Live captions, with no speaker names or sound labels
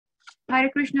Hare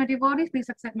Krishna devotees, please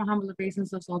accept my humble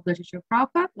obeisances of Sri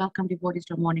Prabhupada. Welcome devotees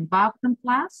to our morning Bhagavatam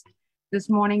class. This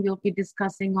morning we'll be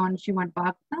discussing on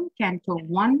Srimad-Bhagavatam, Canto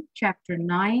 1, Chapter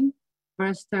 9,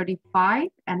 verse 35,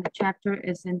 and the chapter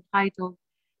is entitled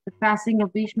The Passing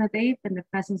of Bhishma Dev in the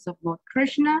Presence of Lord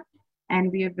Krishna.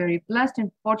 And we are very blessed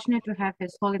and fortunate to have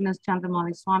His Holiness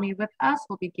Candramauli Swami with us.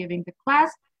 We'll be giving the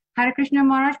class. Hare Krishna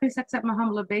Maharaj, please accept my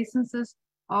humble obeisances.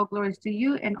 All glories to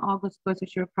you and all good goes to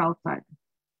Sri Prabhupada.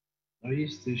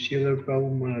 Glories to Srila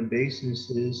Prabhupada,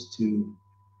 obeisances to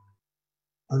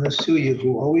Anasuya,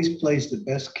 who always plays the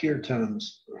best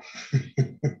kirtans.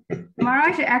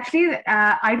 Maharaj, actually,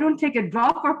 I don't take a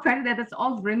drop or credit. That is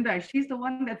all Vrinda. She's the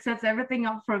one that sets everything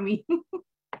up for me.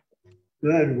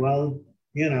 Good. Well,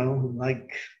 you know,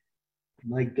 like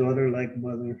daughter, like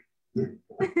mother.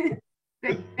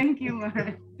 Thank you,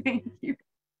 Maharaj. Thank you.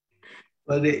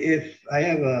 But if I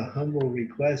have a humble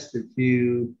request, if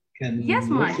you can, yes,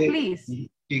 Maharaj, please.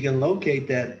 You can locate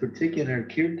that particular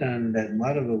kirtan that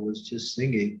Madhava was just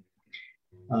singing.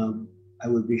 I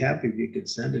would be happy if you could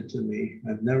send it to me.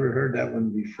 I've never heard that one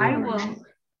before. I will.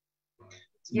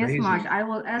 Yes, Maharaj, I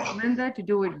will ask Vrinda to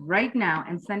do it right now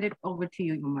and send it over to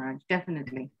you, Maharaj,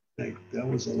 definitely. That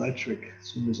was electric. As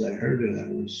soon as I heard it, I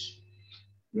was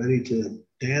ready to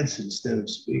dance instead of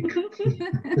speak.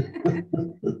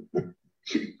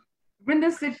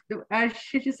 Vrinda said,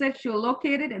 she said she'll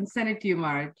locate it and send it to you,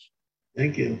 Maharaj.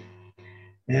 Thank you.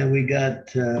 And we got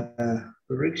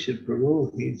Parikshit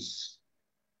Prabhu. He's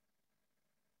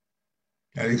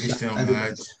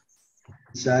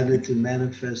decided to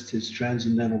manifest his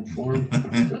transcendental form.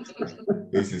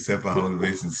 It's accept our whole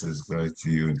obeisances, glory to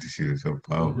you and to Srila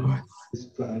Prabhupada.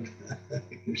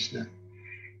 Krishna.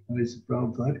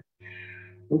 Prabhupada.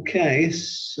 Okay,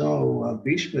 so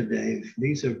Bhishma Dev,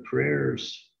 these are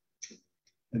prayers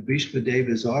that Bhishma Dev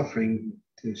is offering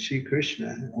to Sri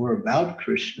Krishna or about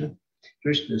Krishna.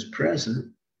 Krishna is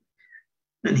present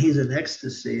and he's in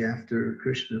ecstasy after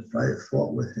Krishna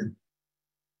fought with him.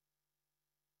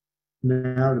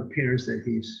 Now it appears that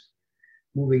he's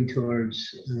moving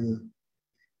towards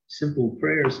simple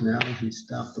prayers now. He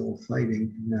stopped all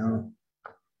fighting. Now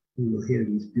we will hear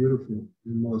these beautiful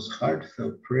and most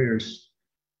heartfelt prayers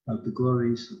of the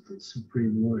glories of the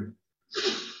Supreme Lord.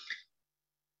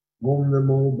 Om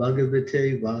Namo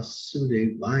Bhagavate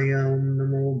Vasudevaya, Om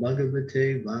Namo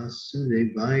Bhagavate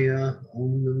Vasudevaya,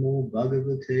 Om Namo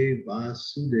Bhagavate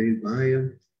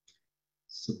Vasudevaya.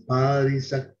 Sapari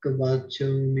Sakkavacho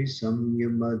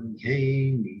Nisamyamadhye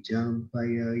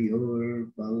Nijampaya Yor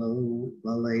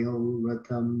Balayo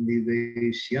Ratam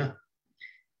Niveshya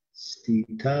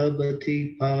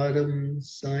Stitabati Padam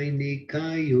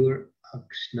Sainikayur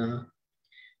Akshna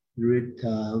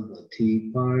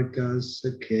Ritavati Partha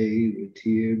Sakhe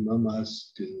Ritir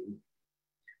Mamastu.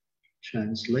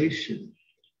 Translation.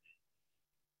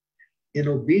 In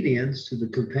obedience to the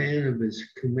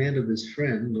command of his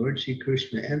friend, Lord Shri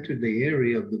Krishna entered the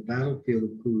area of the battlefield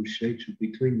of Kurukshetra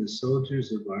between the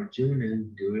soldiers of Arjuna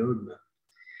and Duryodhana.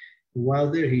 While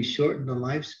there, he shortened the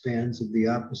lifespans of the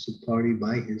opposite party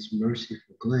by his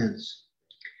merciful glance.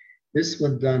 This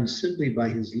was done simply by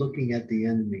his looking at the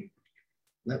enemy.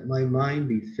 Let my mind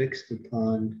be fixed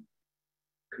upon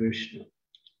Krishna.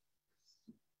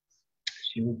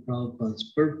 Srila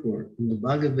Prabhupada's purport in the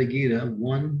Bhagavad Gita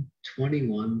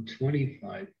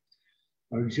 1:21-25.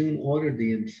 Arjuna ordered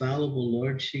the infallible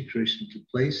Lord Shri Krishna to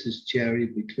place his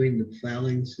chariot between the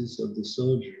phalanxes of the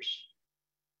soldiers.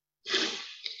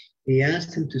 He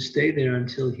asked him to stay there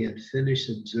until he had finished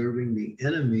observing the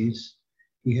enemies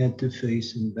he had to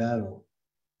face in battle.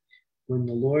 When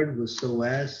the Lord was so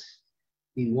asked,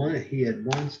 he at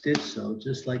once did so,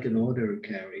 just like an order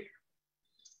carrier.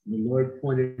 The Lord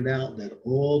pointed out that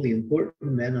all the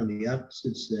important men on the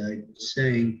opposite side,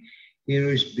 saying, here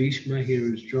is Bhishma,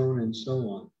 here is Drona, and so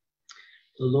on.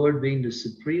 The Lord, being the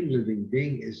supreme living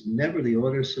being, is never the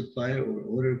order supplier or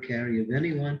order carrier of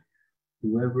anyone,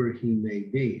 whoever he may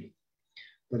be.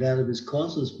 But out of his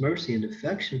causeless mercy and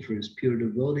affection for his pure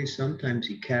devotee, sometimes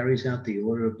he carries out the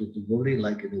order of the devotee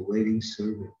like an awaiting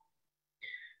servant.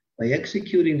 By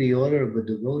executing the order of a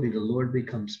devotee, the Lord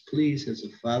becomes pleased as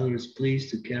a father is pleased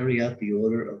to carry out the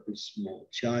order of his small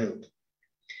child.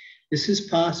 This is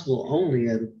possible only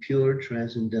out of pure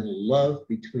transcendental love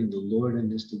between the Lord and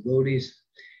his devotees,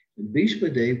 and Bhishma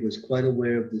Dev was quite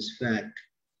aware of this fact.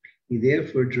 He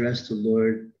therefore addressed the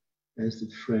Lord as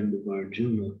the friend of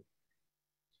Arjuna.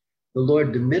 The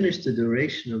Lord diminished the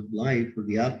duration of life of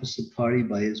the opposite party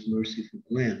by his merciful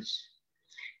glance.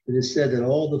 It is said that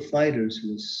all the fighters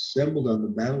who assembled on the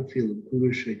battlefield of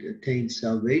Kurukshetra attained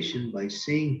salvation by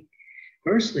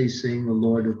personally seeing the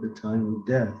Lord at the time of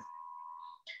death.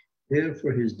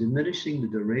 Therefore, his diminishing the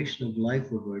duration of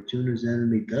life of Arjuna's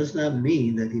enemy does not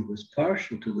mean that he was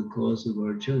partial to the cause of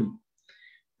Arjuna.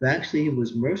 Actually, he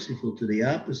was merciful to the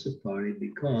opposite party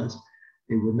because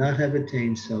they would not have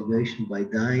attained salvation by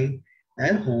dying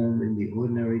at home in the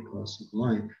ordinary course of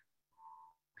life.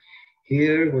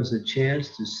 Here was a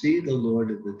chance to see the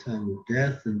Lord at the time of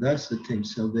death and thus attain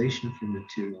salvation from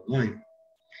material life.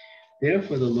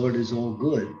 Therefore, the Lord is all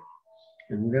good,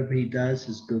 and whatever he does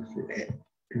is good for it,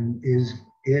 and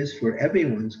is for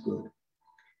everyone's good.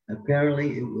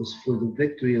 Apparently, it was for the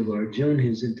victory of Arjuna,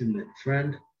 his intimate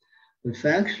friend, but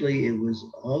factually, it was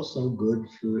also good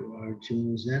for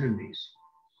Arjuna's enemies.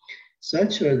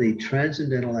 Such are the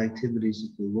transcendental activities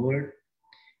of the Lord.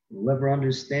 Whoever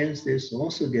understands this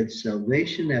also gets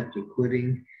salvation after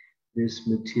quitting this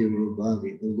material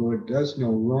body. The Lord does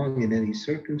no wrong in any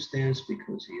circumstance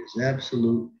because he is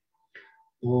absolute,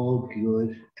 all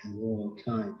good at all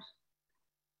times.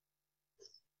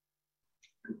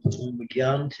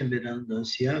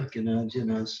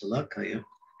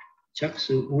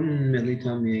 Chaksu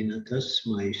unmilitam yena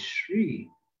tasmai Shri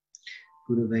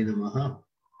Gurave Namaha.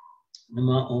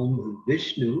 Nama Om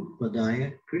Vishnu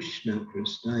Padaya Krishna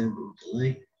Prasnaya Bhutale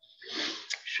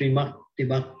Srimati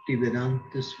Bhakti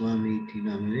Vedanta Swami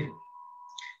Tinamane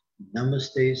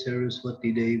Namaste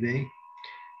Saraswati Deve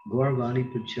Gaurvani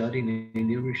Pachari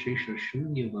Nirvishesha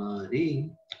Shunyavadi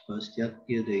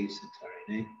Pastyatya De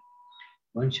Satarine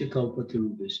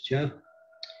Vanchakalpatarubhischa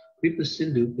Kripa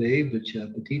Sindhu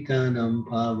Vacha Patitanam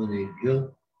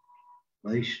Pavanebhyo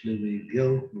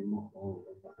Vaishnavebhyo Namo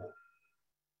Namaha.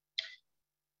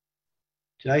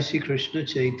 Jai Sri Krishna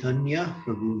Chaitanya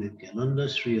Prabhu Nityananda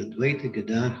Sri Advaita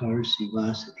Gadadhar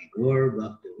Sivasadi Gaur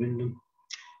Bhaktivinoda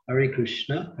Hare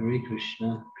Krishna,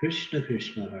 Krishna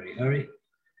Krishna, Hare Hare,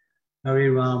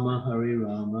 Hare Rama,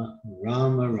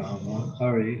 Rama Rama,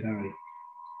 Hare Hare.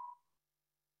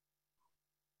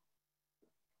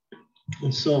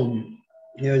 And so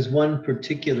there's one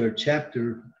particular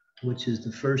chapter, which is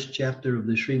the first chapter of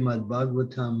the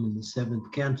Srimad-Bhagavatam in the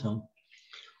 7th canto.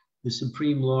 The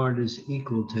Supreme Lord is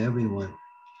equal to everyone.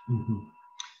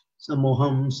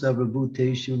 Samoham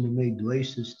sarvabhuteshu name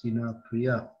dvaisastina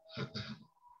priya.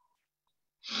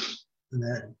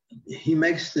 That he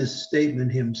makes this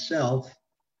statement himself,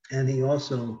 and he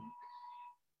also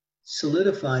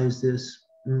solidifies this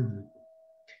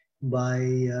by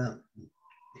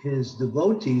his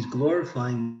devotees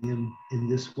glorifying him in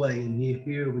this way. And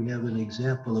here we have an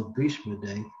example of Bhishma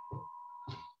Dev,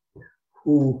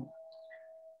 who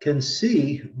can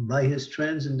see by his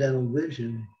transcendental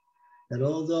vision that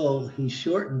although he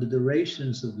shortened the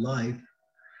durations of life,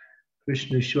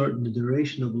 Krishna shortened the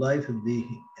duration of life of the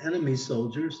enemy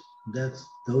soldiers, that's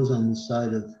those on the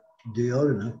side of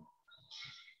Duryodhana,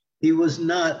 he was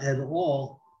not at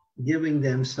all giving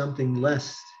them something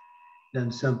less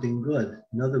than something good.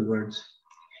 In other words,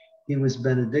 he was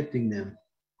benedicting them.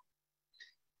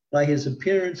 By his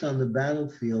appearance on the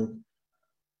battlefield,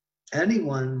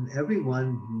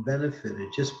 everyone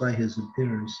benefited just by his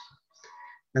appearance.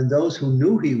 And those who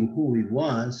knew who he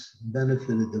was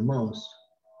benefited the most.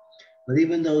 But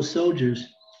even those soldiers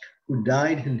who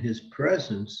died in his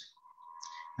presence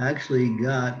actually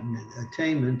got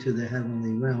attainment to the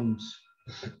heavenly realms.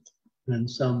 And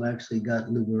some actually got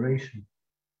liberation.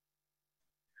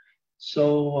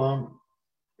 So,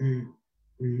 Aham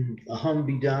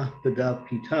Bida Pada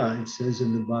Pita, it says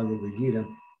in the Bhagavad Gita,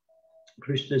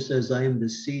 Krishna says, I am the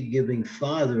seed-giving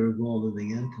father of all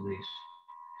living entities.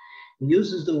 He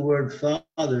uses the word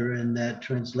father in that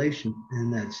translation, in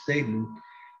that statement,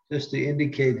 just to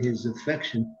indicate his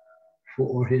affection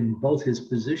for him, both his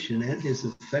position and his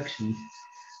affection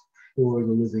for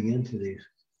the living entities.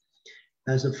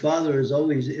 As a father is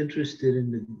always interested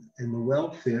in the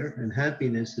welfare and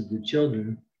happiness of the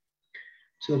children,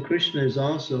 so Krishna is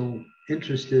also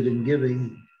interested in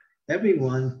giving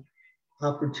everyone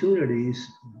opportunities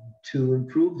to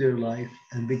improve their life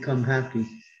and become happy.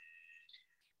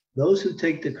 Those who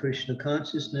take the Krishna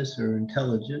consciousness are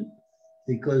intelligent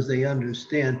because they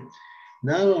understand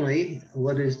not only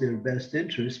what is their best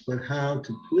interest, but how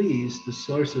to please the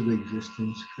source of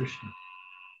existence, Krishna.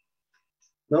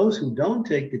 Those who don't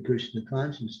take the Krishna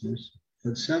consciousness,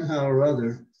 but somehow or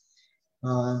other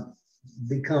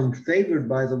become favored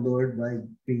by the Lord by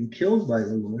being killed by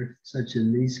the Lord, such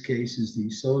in these cases,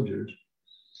 these soldiers,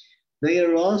 they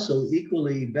are also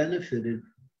equally benefited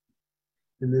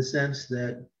in the sense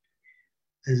that,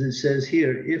 as it says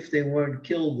here, if they weren't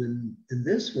killed in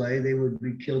this way, they would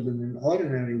be killed in an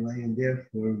ordinary way and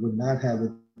therefore would not have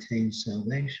attained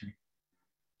salvation.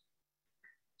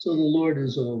 So the Lord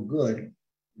is all good.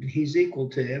 He's equal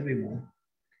to everyone.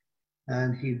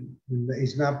 and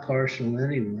he's not partial to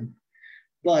anyone.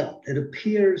 But it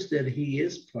appears that he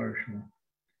is partial,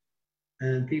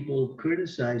 and people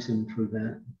criticize him for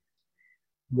that.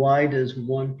 Why does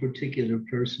one particular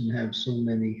person have so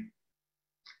many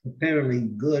apparently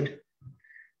good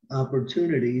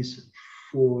opportunities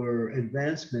for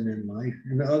advancement in life,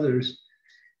 and others,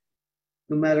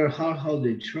 no matter how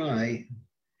they try,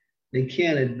 they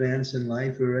can't advance in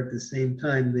life, or at the same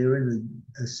time, they're in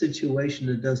a situation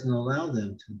that doesn't allow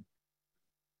them to.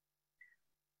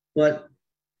 But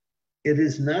it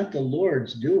is not the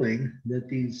Lord's doing that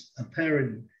these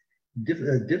apparent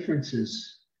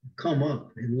differences come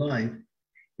up in life.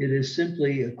 It is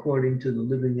simply according to the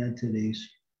living entity's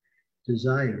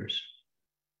desires.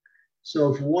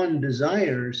 So if one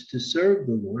desires to serve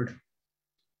the Lord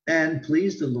and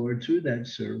please the Lord through that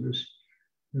service,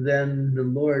 then the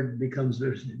Lord becomes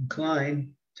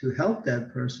inclined to help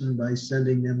that person by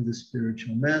sending them the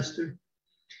spiritual master,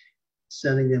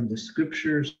 sending them the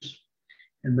scriptures,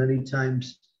 and many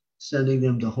times sending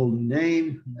them the holy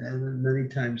name, and many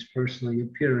times personally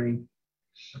appearing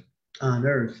on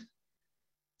earth.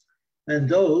 And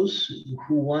those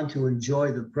who want to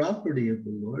enjoy the property of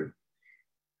the Lord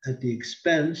at the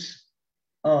expense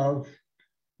of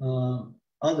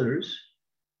others,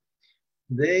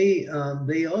 they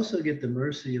also get the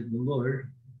mercy of the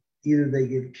Lord. Either they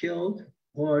get killed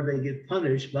or they get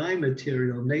punished by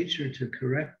material nature to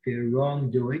correct their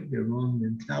wrongdoing, their wrong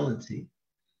mentality,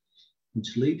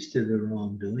 which leads to their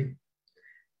wrongdoing.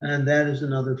 And that is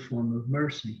another form of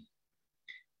mercy.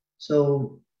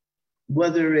 So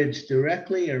whether it's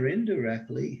directly or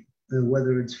indirectly,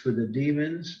 whether it's for the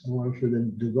demons or for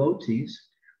the devotees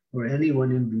or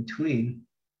anyone in between,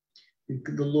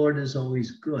 the Lord is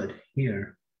always good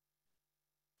here.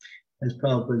 As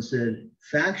Prabhupada said,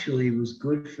 factually it was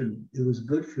good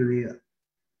for the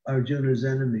Arjuna's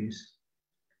enemies.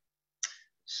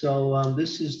 So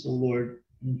this is the Lord.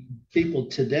 People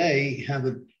today have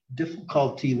a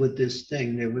difficulty with this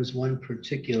thing. There was one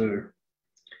particular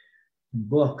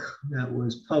book that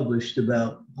was published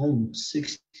about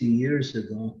 60 years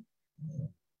ago,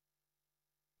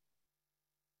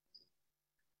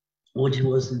 which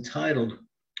was entitled,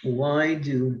 "Why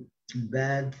Do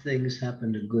Bad Things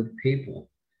Happen to Good People?"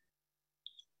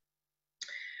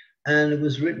 And it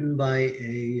was written by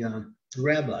a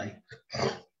rabbi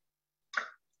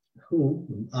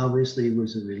who obviously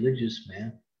was a religious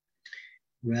man.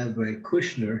 Rabbi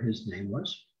Kushner, his name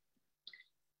was.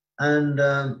 And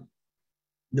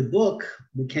the book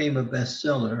became a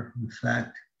bestseller. In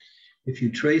fact, if you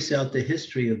trace out the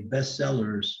history of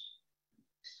bestsellers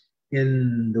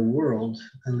in the world,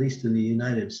 at least in the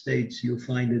United States, you'll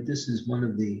find that this is one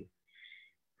of the,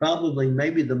 probably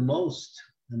maybe the most,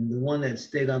 and the one that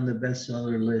stayed on the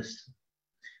bestseller list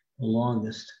the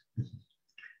longest.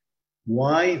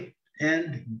 Why?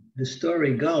 And the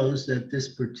story goes that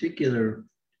this particular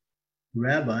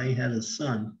rabbi had a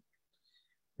son,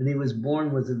 and he was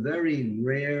born with a very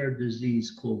rare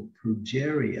disease called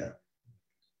progeria.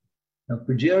 Now,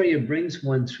 progeria brings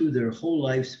one through their whole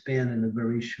lifespan in a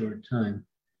very short time.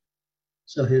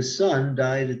 So his son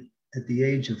died at the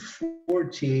age of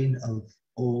 14 of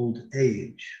old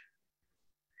age.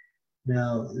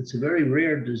 Now, it's a very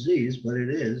rare disease, but it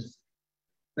is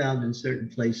found in certain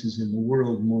places in the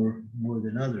world more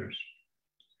than others.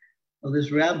 Well,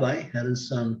 this rabbi had a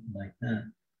son like that.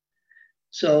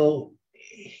 So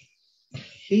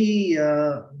he,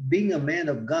 being a man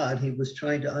of God, he was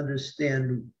trying to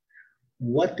understand,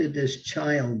 what did this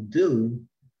child do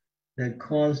that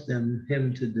caused him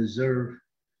to deserve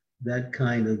that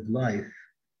kind of life?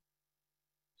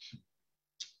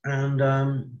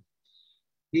 And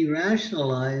he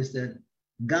rationalized that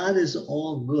God is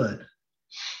all good.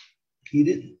 He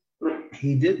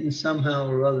didn't somehow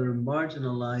or other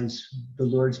marginalize the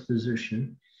Lord's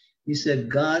position. He said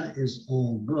God is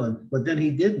all good, but then he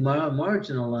did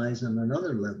marginalize on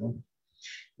another level.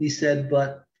 He said,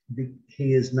 but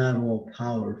he is not all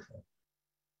powerful.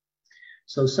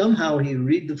 So somehow he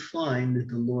redefined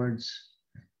the Lord's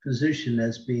position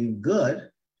as being good,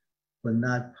 but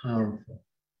not powerful.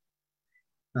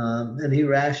 And he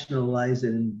rationalized it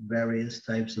in various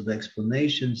types of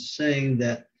explanations, saying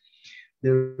that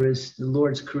the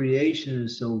Lord's creation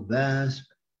is so vast,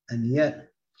 and yet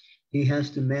he has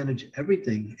to manage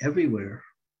everything everywhere.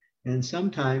 And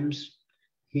sometimes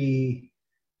he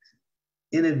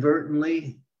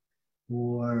inadvertently,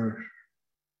 or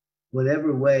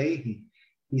whatever way,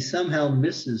 he somehow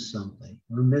misses something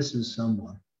or misses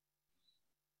someone.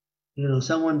 You know,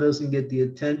 someone doesn't get the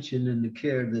attention and the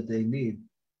care that they need.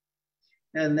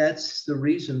 And that's the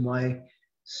reason why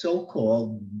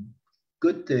so-called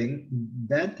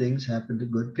bad things happen to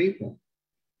good people.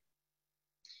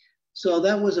 So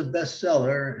that was a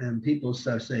bestseller, and people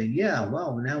start saying, yeah,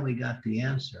 well, now we got the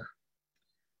answer.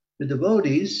 The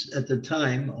devotees at the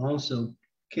time also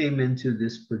came into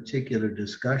this particular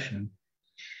discussion.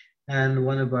 And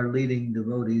one of our leading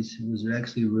devotees, who was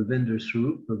actually Ravindra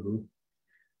Swarup Prabhu,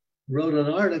 wrote an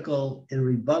article in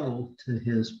rebuttal to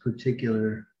his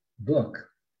particular book,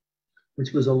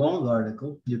 which was a long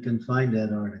article. You can find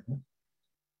that article.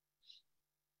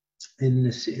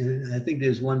 I think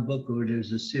there's one book where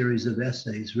there's a series of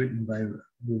essays written by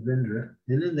Ravindra.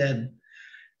 And in that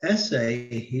essay,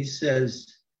 he says,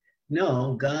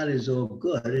 no, God is all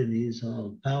good and he's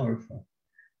all powerful.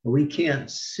 But we can't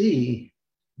see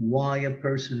why a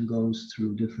person goes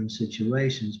through different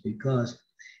situations because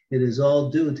it is all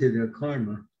due to their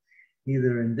karma,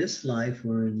 either in this life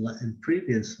or in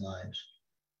previous lives.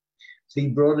 So he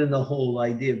brought in the whole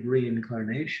idea of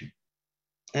reincarnation.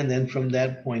 And then from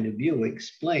that point of view,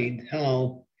 explained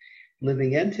how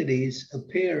living entities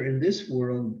appear in this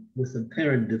world with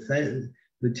apparent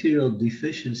material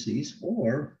deficiencies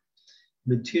or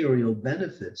material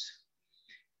benefits,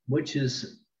 which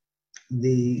is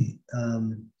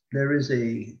there is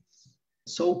a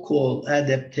so-called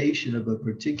adaptation of a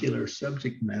particular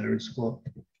subject matter. It's called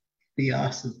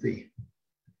theosophy.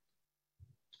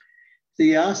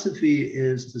 Theosophy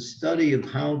is the study of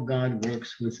how God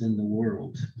works within the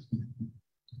world.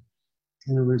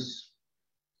 And it was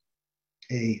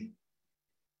a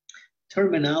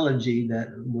terminology that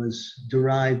was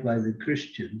derived by the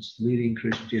Christians, leading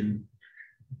Christian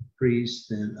priests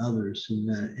and others in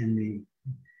the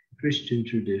Christian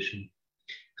tradition,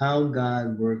 how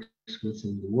God works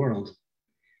within the world.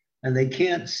 And they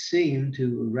can't seem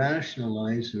to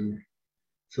rationalize or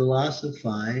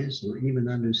philosophize or even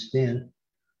understand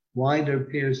why there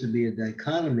appears to be a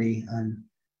dichotomy on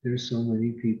there's so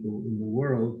many people in the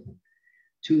world.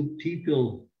 Two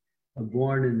people are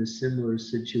born in a similar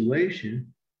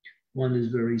situation. One is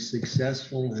very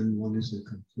successful and one is a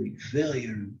complete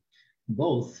failure.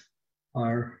 Both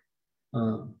are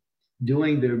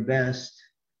doing their best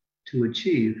to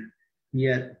achieve,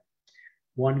 yet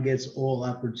one gets all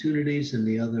opportunities and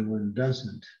the other one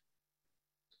doesn't.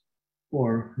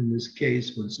 Or in this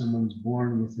case, when someone's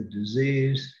born with a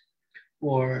disease,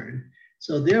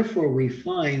 so therefore we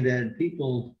find that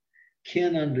people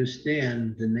can't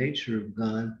understand the nature of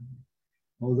God,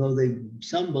 although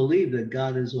some believe that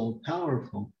God is all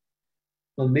powerful,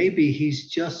 but maybe he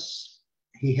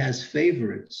has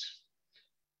favorites,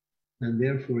 and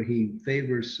therefore he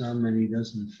favors some and he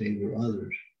doesn't favor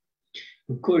others.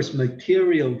 Of course,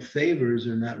 material favors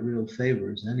are not real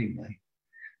favors anyway,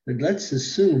 but let's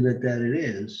assume that it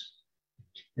is,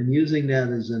 and using that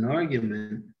as an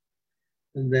argument,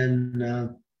 and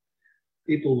then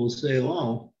people will say,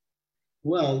 oh,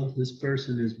 well, this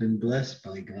person has been blessed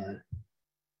by God.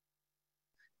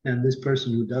 And this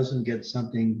person who doesn't get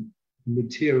something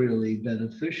materially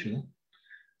beneficial,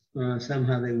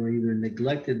 somehow they were either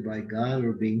neglected by God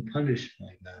or being punished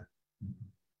by God.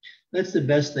 That's the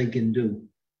best they can do.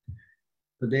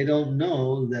 But they don't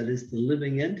know that it's the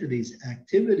living entities'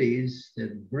 activities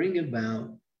that bring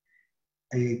about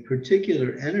a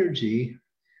particular energy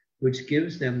which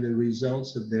gives them the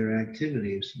results of their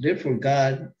activities. Therefore,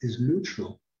 God is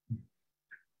neutral.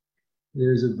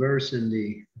 There's a verse in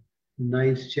the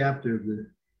 9th chapter of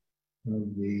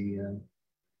the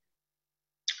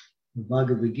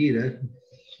Bhagavad Gita.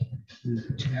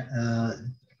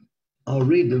 I'll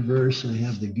read the verse. I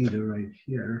have the Gita right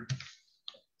here.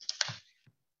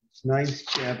 It's 9th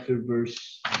chapter,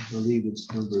 verse, I believe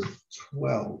it's number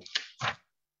 12.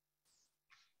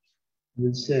 And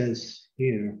it says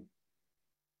here,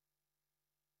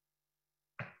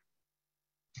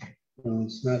 no,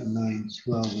 it's not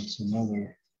 9:12, it's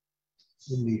another.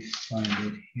 Let me find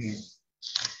it here.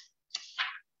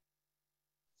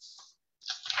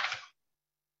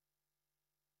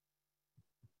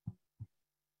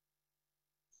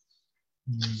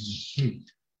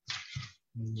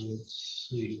 Let's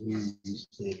see, where is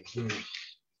that verse?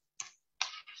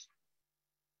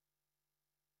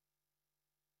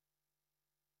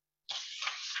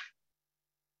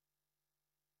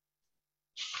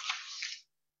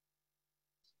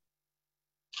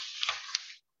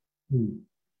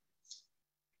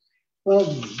 Well,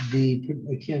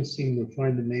 I can't seem to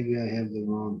find it. Maybe I have the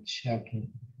wrong chapter.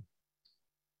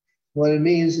 What it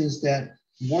means is that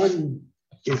one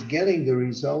is getting the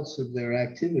results of their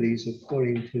activities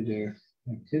according to their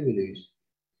activities.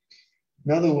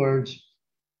 In other words,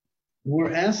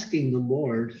 we're asking the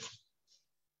Lord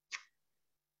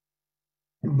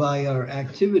by our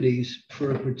activities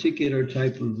for a particular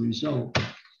type of result.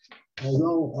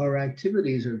 Although our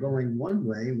activities are going one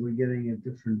way, we're getting a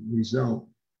different result.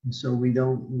 And so we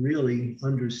don't really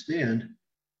understand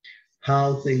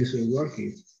how things are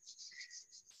working.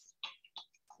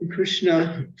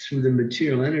 Krishna, through the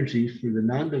material energy for the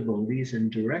non-devotees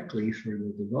and directly for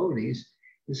the devotees,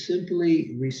 is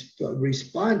simply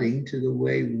responding to the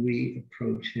way we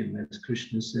approach him. As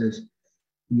Krishna says,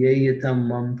 Ye yatam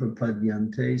mam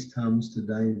prapadyantes tams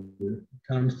tadaiva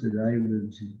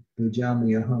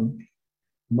bhajamiyaham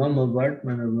mama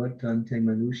vartmana vartante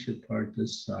manusya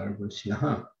partas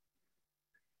sarvasyaha.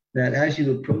 That as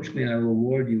you approach me, I will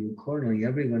reward you accordingly.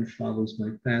 Everyone follows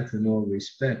my path in all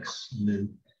respects. And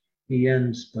then he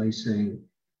ends by saying,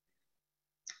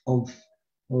 O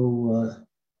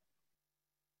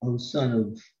son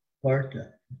of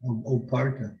Partha, O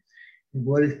Partha.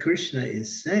 What Krishna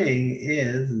is saying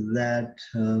is that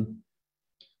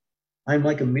I'm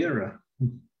like a mirror.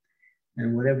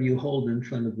 And whatever you hold in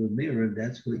front of the mirror,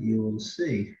 that's what you will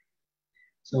see.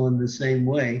 So in the same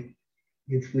way,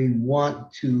 if we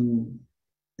want to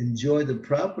enjoy the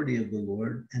property of the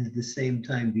Lord and at the same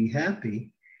time be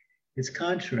happy, it's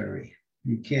contrary.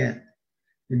 You can't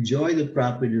enjoy the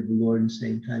property of the Lord and at the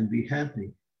same time be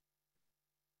happy.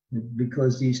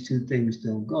 Because these two things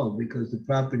don't go, because the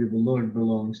property of the Lord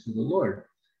belongs to the Lord.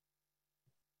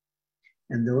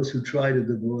 And those who try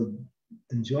to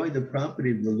enjoy the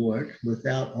property of the Lord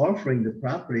without offering the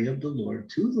property of the Lord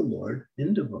to the Lord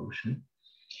in devotion,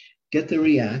 get the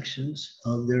reactions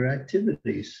of their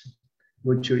activities,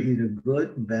 which are either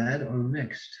good, bad, or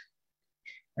mixed.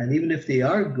 And even if they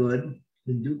are good,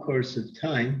 in due course of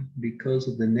time, because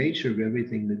of the nature of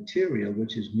everything material,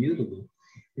 which is mutable,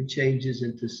 it changes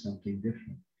into something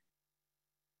different.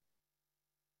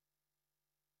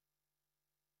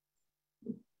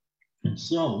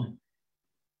 So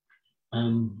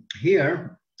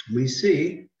here we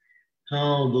see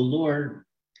how the Lord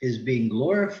is being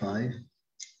glorified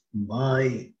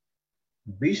by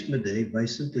Bhishma Dev, by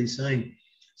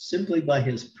simply by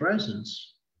his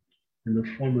presence in the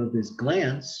form of his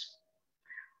glance,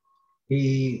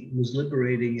 he was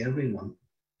liberating everyone.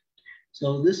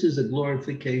 So this is a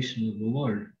glorification of the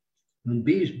Lord. And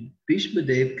Bhishma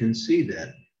Dev can see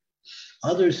that.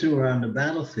 Others who were on the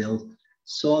battlefield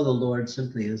saw the Lord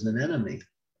simply as an enemy.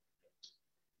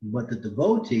 But the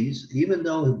devotees, even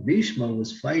though Bhishma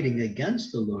was fighting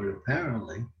against the Lord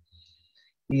apparently,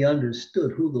 he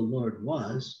understood who the Lord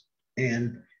was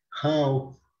and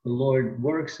how the Lord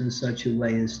works in such a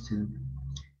way as to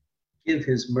give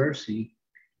his mercy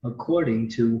according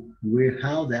to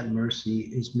how that mercy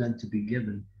is meant to be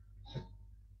given.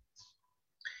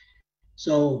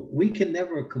 So we can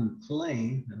never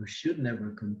complain, or should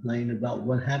never complain, about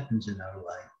what happens in our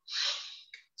life.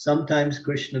 Sometimes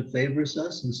Krishna favors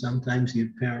us and sometimes he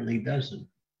apparently doesn't.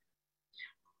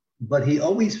 But he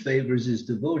always favors his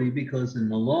devotee because in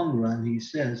the long run, he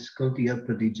says, Kotiya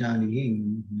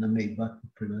pratijani name bhakti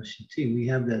pranashati. We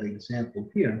have that example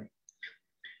here.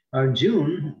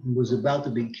 Arjuna was about to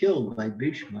be killed by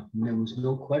Bhishma, and there was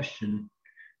no question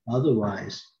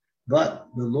otherwise. But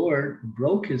the Lord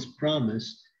broke his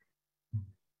promise,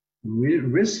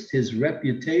 risked his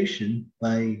reputation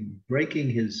by breaking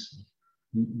his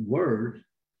word,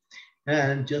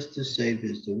 and just to save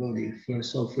his devotee.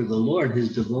 So for the Lord,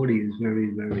 his devotee is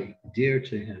very, very dear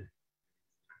to him.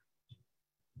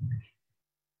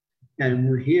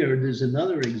 And here, there's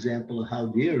another example of how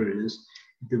dear it is.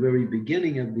 At the very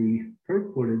beginning of the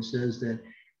purport, it says that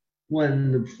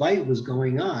when the fight was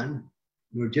going on,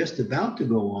 or just about to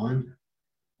go on,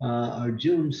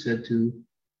 Arjuna said to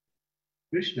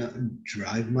Krishna,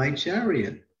 drive my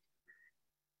chariot.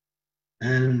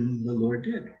 And the Lord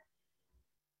did.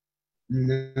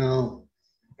 Now,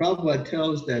 Prabhupada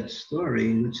tells that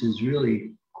story, which is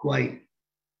really quite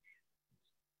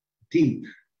deep.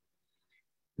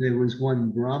 There was one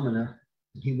Brahmana.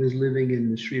 He was living in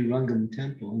the Sri Rangam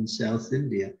temple in South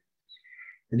India.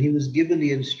 And he was given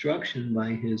the instruction by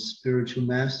his spiritual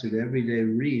master to every day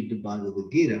read the Bhagavad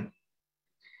Gita.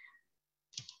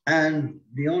 And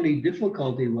the only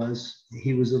difficulty was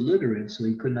he was illiterate, so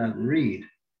he could not read.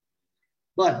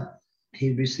 But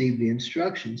he received the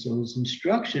instruction. So his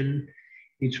instruction,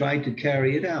 he tried to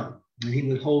carry it out. And he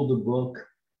would hold the book,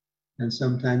 and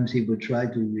sometimes he would try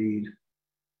to read.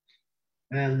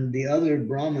 And the other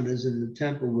brahmanas in the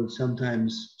temple would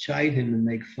sometimes chide him and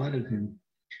make fun of him,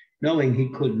 knowing he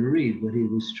couldn't read, but he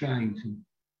was trying to.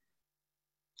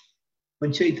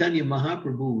 When Chaitanya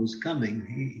Mahaprabhu was coming,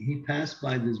 he passed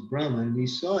by this Brahman and he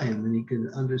saw him and he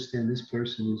could understand this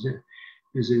person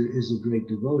is a great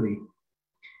devotee.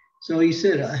 So he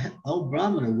said, oh,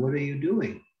 Brahmana, what are you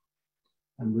doing?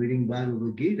 I'm reading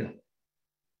Bhagavad Gita.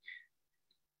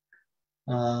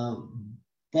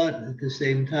 But at the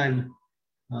same time,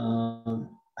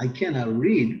 I cannot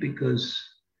read because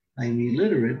I'm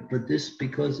illiterate, but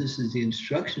because this is the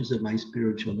instructions of my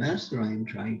spiritual master, I am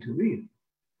trying to read.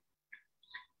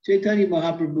 Chaitanya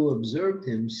Mahaprabhu observed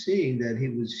him, seeing that he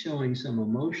was showing some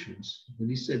emotions. And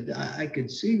he said, I could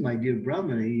see, my dear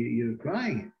Brahmana, you're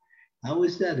crying. How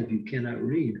is that if you cannot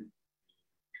read?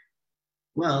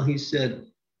 Well, he said,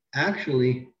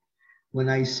 actually, when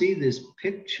I see this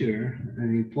picture,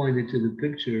 and he pointed to the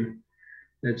picture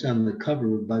that's on the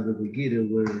cover of Bhagavad Gita,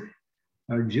 where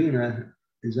Arjuna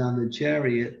is on the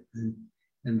chariot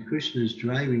and Krishna is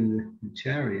driving the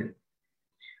chariot.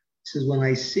 He says, when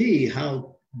I see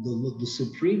how the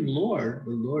Supreme Lord,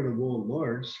 the Lord of all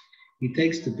lords, he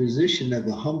takes the position of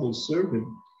a humble servant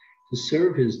to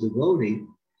serve his devotee,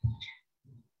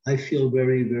 I feel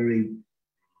very, very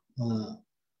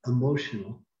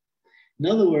emotional. In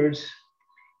other words,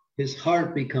 his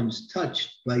heart becomes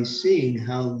touched by seeing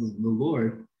how the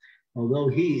Lord, although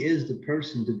he is the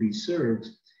person to be served,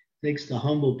 takes the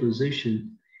humble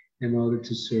position in order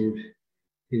to serve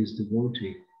his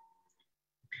devotee.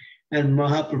 And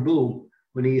Mahaprabhu,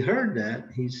 when he heard that,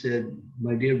 he said,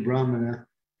 my dear Brahmana,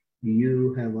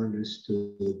 you have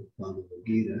understood Bhagavad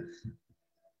Gita.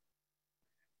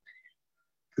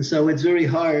 So it's very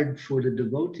hard for the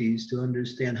devotees to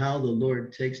understand how the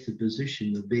Lord takes the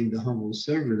position of being the humble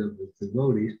servant of the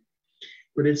devotees,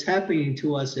 but it's happening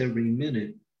to us every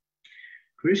minute.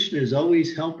 Krishna is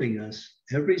always helping us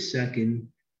every second,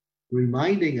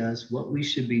 reminding us what we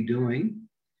should be doing,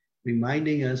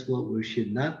 reminding us what we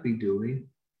should not be doing,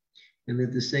 and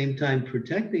at the same time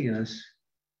protecting us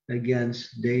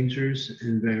against dangers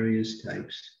and various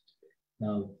types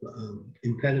of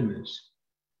impediments.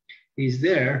 He's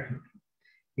there.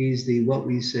 He's the, what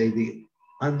we say, the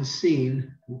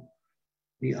unseen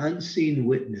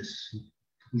witness.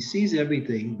 He sees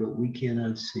everything, but we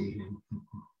cannot see him.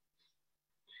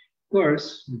 Of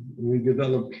course, when we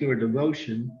develop pure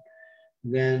devotion,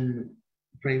 then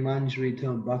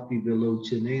Premanjrita Bhakti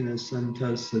Vilochanena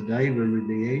Santa Sadaiva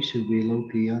Hridayesha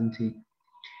Vilokayanti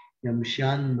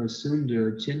Yamshan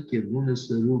Masundara Chintya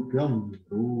Gunasarupam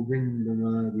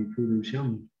Govindamadi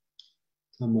Purusham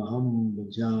Tamaham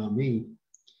Bhajami.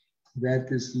 That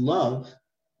this love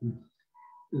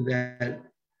that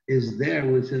is there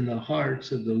within the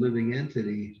hearts of the living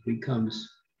entity becomes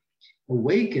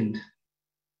awakened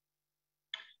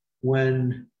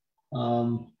when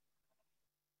the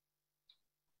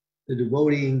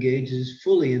devotee engages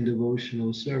fully in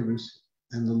devotional service,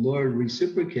 and the Lord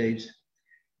reciprocates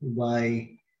by,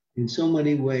 in so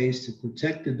many ways, to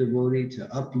protect the devotee, to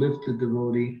uplift the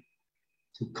devotee,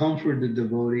 to comfort the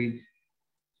devotee.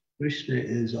 Krishna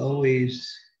is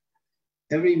always,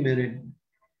 every minute,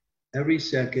 every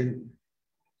second,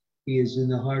 he is in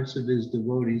the hearts of his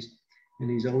devotees, and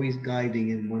he's always guiding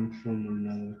in one form or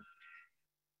another.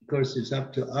 Of course, it's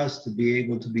up to us to be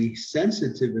able to be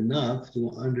sensitive enough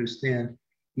to understand,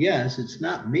 yes, it's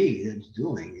not me that's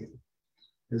doing it.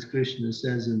 As Krishna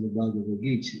says in the Bhagavad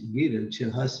Gita,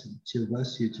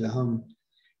 Chavasya Chaham,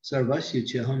 Sarvasya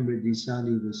Chaham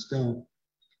Ridisani Vasto,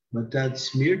 Matat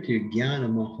Smirtir Jnana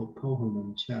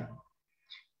Mahapohanam Cha.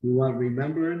 You want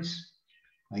remembrance?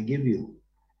 I give you.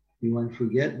 You want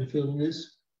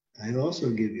forgetfulness? I also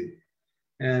give you.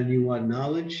 And you want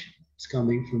knowledge? It's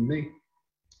coming from me.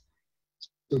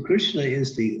 So Krishna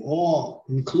is the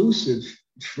all-inclusive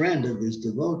friend of his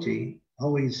devotee,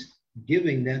 always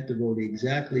giving that devotee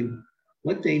exactly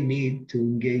what they need to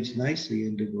engage nicely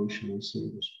in devotional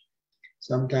service.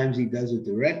 Sometimes he does it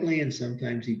directly, and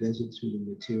sometimes he does it through the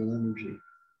material energy.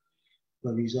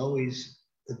 But he's always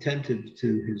attentive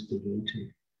to his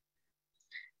devotee.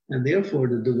 And therefore,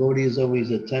 the devotee is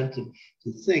always attentive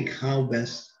to think how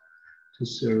best to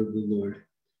serve the Lord,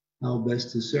 how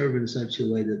best to serve in such a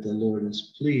way that the Lord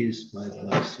is pleased by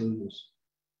our service.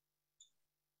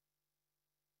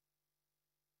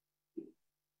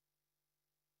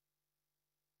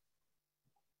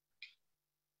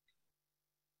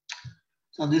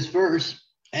 So this verse,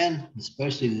 and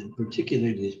especially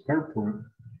particularly this purport,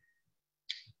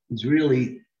 is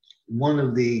really one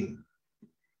of the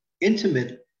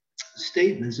intimate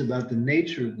statements about the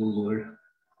nature of the Lord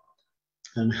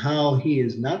and how he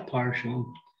is not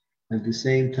partial, at the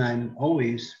same time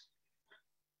always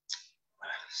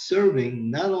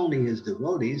serving not only his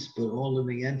devotees, but all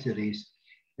living entities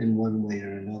in one way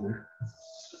or another.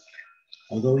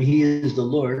 Although he is the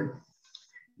Lord,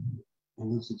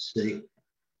 what does it say?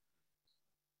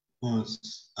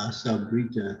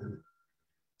 Asabrita.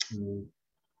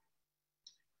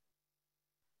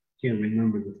 can't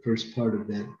remember the first part of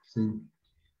that thing.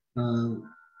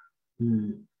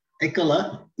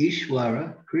 Ekala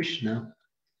Ishwara Krishna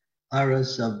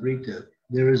Arasabrita.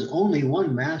 There is only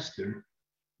one master,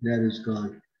 that is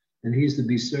God, and he's to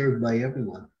be served by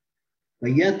everyone.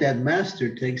 But yet that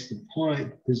master takes the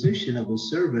position of a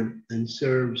servant and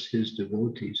serves his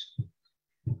devotees.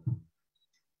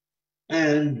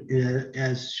 And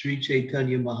as Sri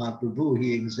Chaitanya Mahaprabhu,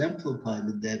 he exemplified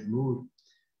that mood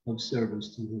of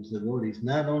service to his devotees.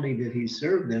 Not only did he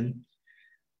serve them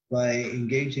by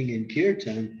engaging in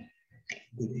kirtan,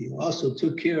 but he also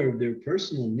took care of their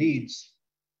personal needs.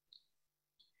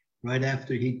 Right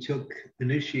after he took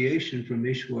initiation from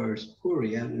Ishwar's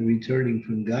Puri, after returning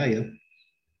from Gaya,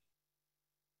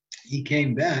 he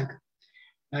came back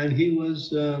and he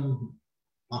was a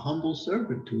humble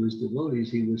servant to his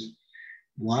devotees. He was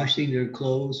washing their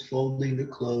clothes, folding the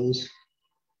clothes,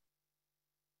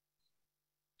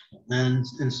 and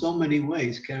in so many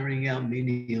ways carrying out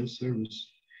menial service.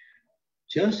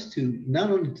 Just to, not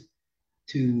only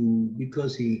to,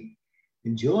 because he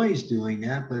enjoys doing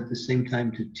that, but at the same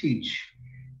time to teach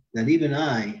that even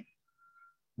I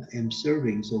am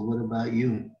serving, so what about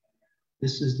you?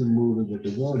 This is the mood of a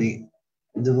devotee.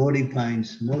 A devotee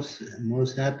finds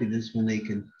most happiness when they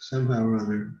can somehow or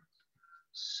other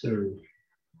serve.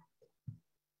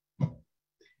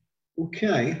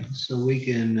 Okay, so we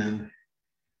can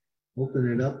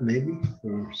open it up maybe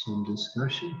for some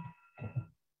discussion.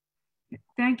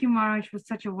 Thank you, Maharaj, for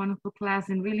such a wonderful class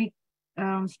and really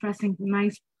stressing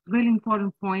nice, really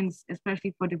important points,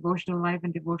 especially for devotional life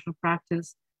and devotional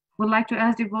practice. Would like to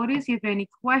ask devotees if you have any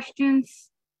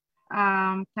questions,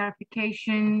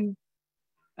 clarification,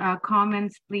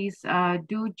 comments, please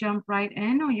do jump right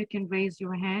in, or you can raise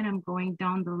your hand. I'm going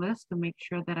down the list to make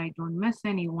sure that I don't miss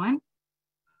anyone.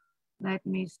 Let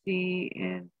me see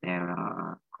if there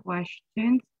are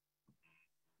questions.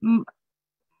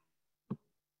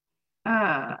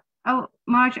 Oh,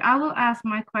 Marge, I will ask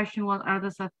my question while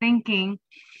others are thinking.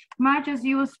 Marge, as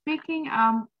you were speaking,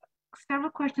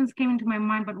 several questions came into my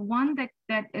mind, but one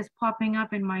that is popping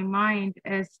up in my mind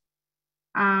is,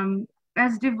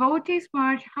 as devotees,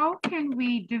 Marge, how can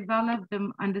we develop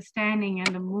the understanding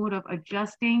and the mood of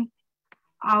adjusting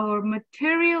our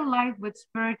material life with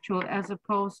spiritual as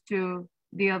opposed to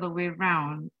the other way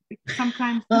around?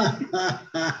 Sometimes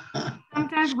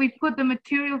we put the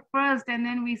material first and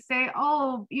then we say,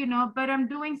 oh, but I'm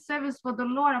doing service for the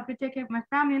Lord, I have to take care of my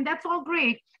family, and that's all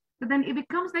great. But then it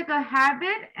becomes like a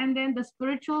habit, and then the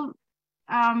spiritual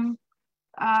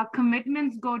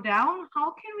commitments go down.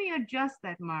 How can we adjust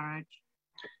that, Maharaj?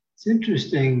 It's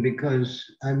interesting because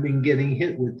I've been getting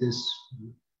hit with this.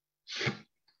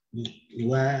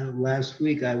 Last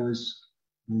week I was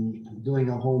doing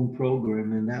a home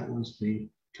program, and that was the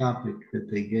topic that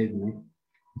they gave me.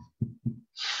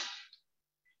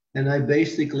 And I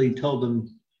basically told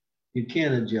them, you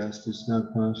can't adjust, it's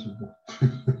not possible.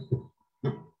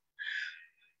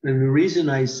 And the reason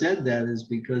I said that is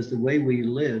because the way we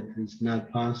live is not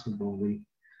possible.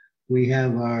 We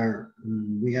have our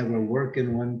work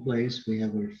in one place, we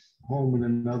have our home in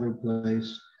another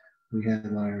place, we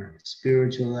have our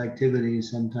spiritual activities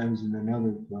sometimes in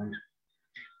another place.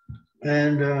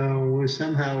 And we're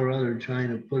somehow or other trying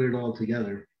to put it all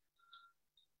together.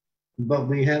 But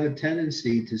we have a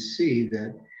tendency to see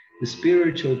that the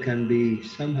spiritual can be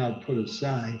somehow put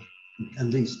aside, at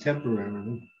least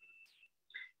temporarily,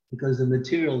 because the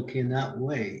material cannot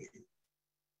wait.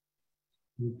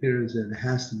 It appears that it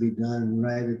has to be done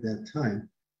right at that time.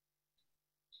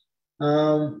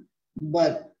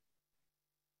 But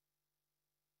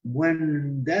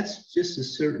when that's just a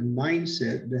certain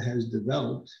mindset that has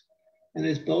developed, and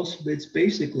it's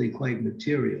basically quite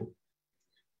material.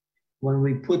 When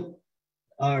we put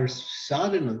our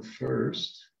sadhana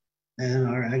first and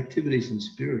our activities in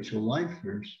spiritual life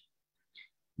first,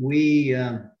 we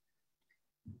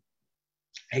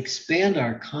expand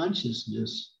our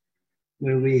consciousness,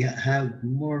 where we have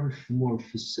more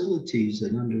facilities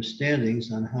and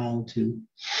understandings on how to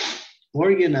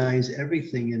organize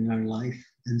everything in our life,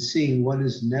 and seeing what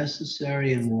is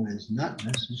necessary and what is not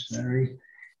necessary.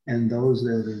 And those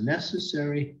that are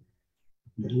necessary,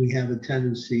 we have a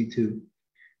tendency to,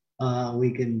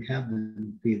 we can have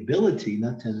the ability,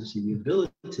 not tendency, the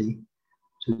ability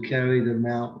to carry them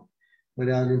out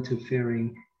without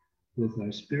interfering with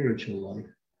our spiritual life.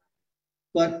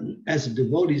 But as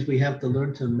devotees, we have to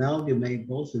learn to amalgamate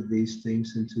both of these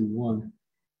things into one.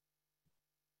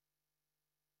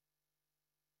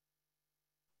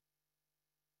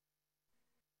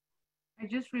 I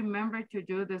just remembered to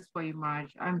do this for you,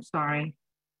 Marge. I'm sorry.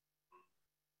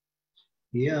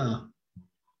 Yeah.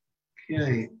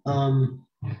 Okay.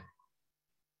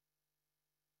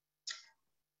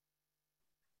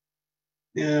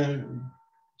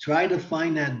 Try to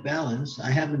find that balance. I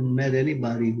haven't met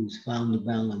anybody who's found the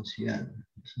balance yet.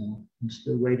 So I'm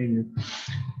still waiting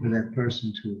for that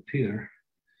person to appear.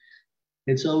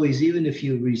 It's always, even if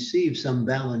you receive some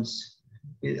balance,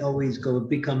 it always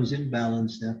becomes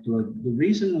imbalanced afterward. The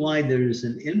reason why there is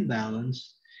an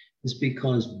imbalance is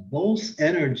because both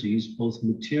energies, both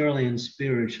material and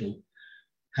spiritual,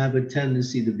 have a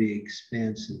tendency to be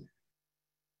expansive.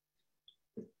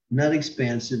 Not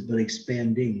expansive, but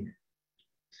expanding.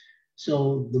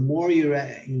 So the more you're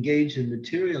engaged in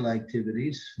material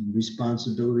activities,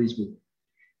 responsibilities,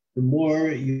 the more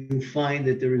you find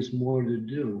that there is more to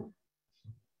do.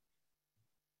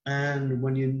 And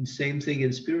when you, same thing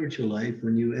in spiritual life,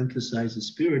 when you emphasize the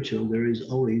spiritual,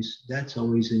 that's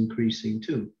always increasing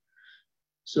too.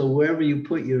 So wherever you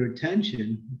put your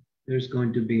attention, there's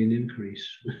going to be an increase.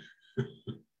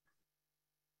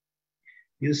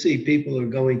 You see people are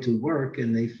going to work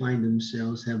and they find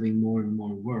themselves having more and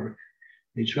more work.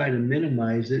 They try to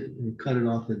minimize it and cut it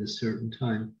off at a certain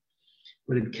time,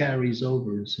 but it carries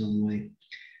over in some way.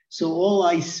 So all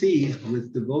I see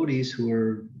with devotees who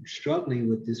are struggling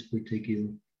with this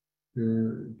particular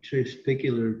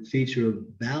feature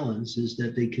of balance is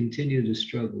that they continue to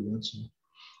struggle, that's all.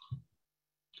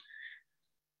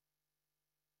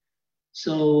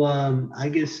 So I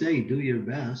guess say, do your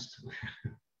best.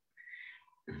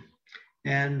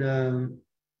 And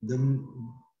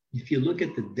if you look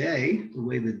at the day, the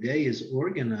way the day is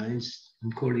organized,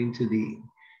 according to the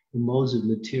modes of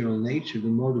material nature, the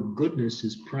mode of goodness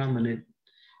is prominent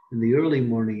in the early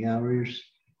morning hours,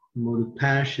 the mode of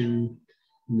passion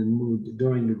in the mood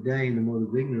during the day, and the mode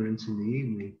of ignorance in the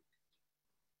evening.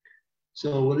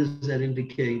 So what does that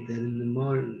indicate? That in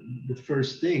the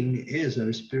first thing is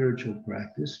our spiritual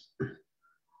practice.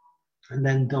 And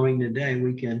then during the day,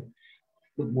 we can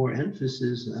put more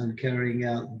emphasis on carrying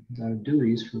out our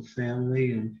duties for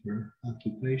family and for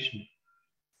occupation.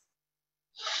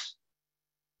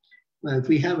 Well, if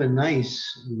we have a nice,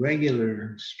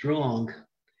 regular, strong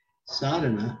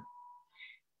sadhana,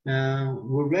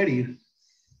 we're ready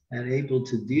and able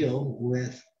to deal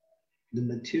with the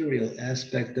material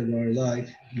aspect of our life,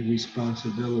 the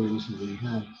responsibilities that we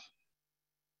have.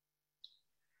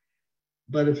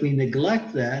 But if we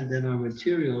neglect that, then our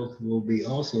material will be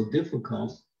also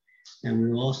difficult, and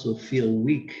we'll also feel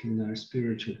weak in our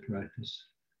spiritual practice.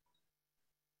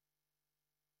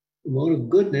 The mode of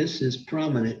goodness is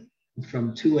prominent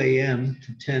from 2 a.m.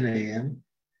 to 10 a.m.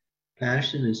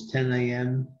 Passion is 10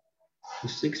 a.m. to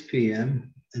 6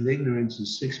 p.m. and ignorance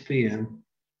is 6 p.m.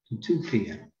 to 2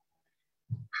 p.m.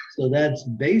 So that's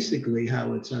basically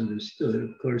how it's understood.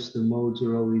 Of course, the modes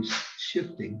are always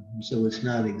shifting, so it's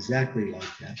not exactly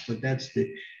like that. But that's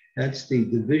the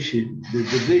division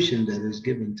that is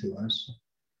given to us.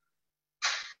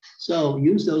 So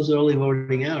use those early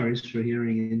morning hours for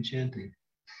hearing and chanting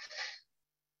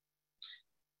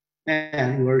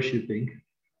and worshiping.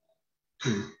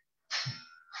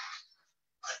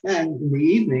 And in the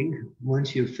evening,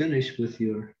 once you're finished with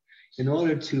in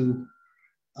order to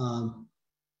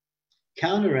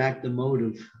counteract the mode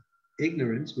of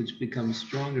ignorance, which becomes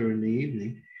stronger in the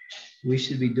evening, we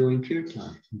should be doing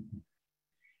kirtan.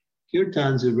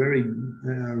 Kirtans are very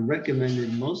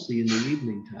recommended mostly in the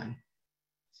evening time.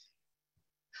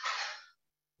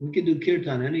 We can do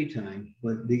kirtan anytime,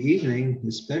 but the evening,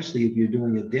 especially if you're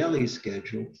doing a daily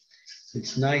schedule,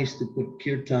 it's nice to put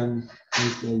kirtan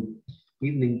as the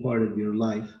evening part of your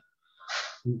life.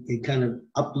 It kind of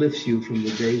uplifts you from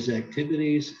the day's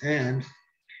activities, and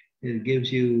it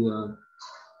gives you,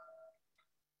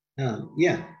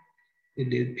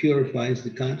 it purifies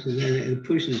the consciousness, and it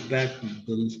pushes back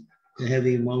the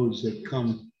heavy modes that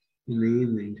come in the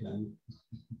evening time,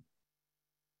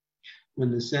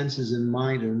 when the senses and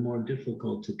mind are more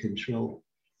difficult to control.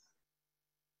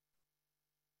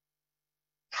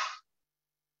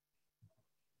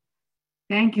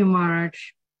 Thank you, Maharaj.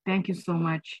 Thank you so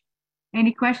much.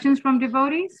 Any questions from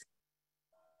devotees?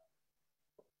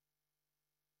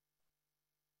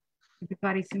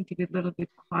 Everybody seemed to be a little bit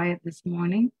quiet this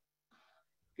morning.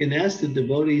 You can ask the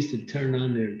devotees to turn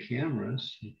on their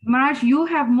cameras. Maharaj, you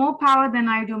have more power than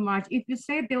I do, Maharaj. If you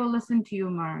say it, they will listen to you,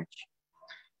 Maharaj.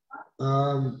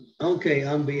 Okay,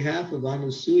 on behalf of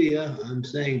Anasuya, I'm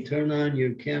saying turn on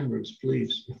your cameras,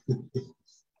 please.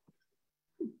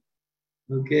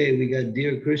 Okay, we got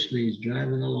dear Krishna, he's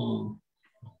driving along.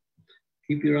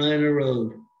 Keep your eye on the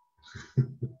road.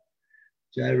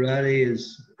 Jai Radhe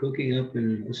is cooking up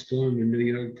in a storm in New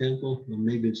York Temple. Well,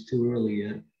 maybe it's too early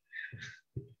yet.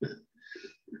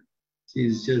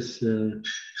 She's just,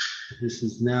 this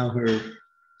is now her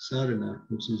sadhana,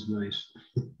 which is nice.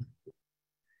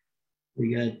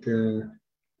 We got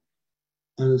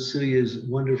Anasuya's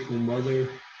wonderful mother.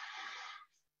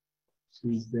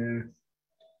 She's there.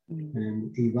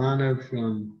 And Ivana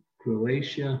from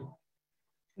Croatia.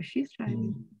 She's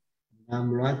trying.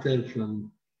 Namrata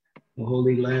from the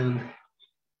Holy Land.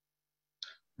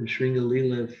 And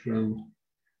Sringalila from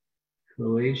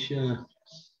Croatia.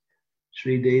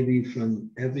 Sri Devi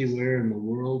from everywhere in the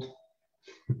world.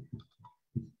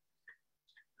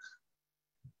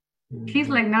 She's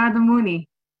like Narada Muni.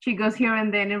 She goes here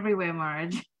and then everywhere,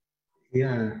 Maharaj.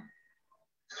 Yeah.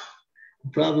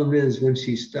 The problem is when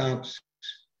she stops,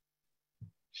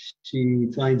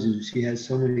 she finds that she has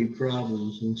so many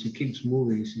problems. When she keeps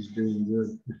moving, she's doing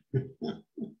good.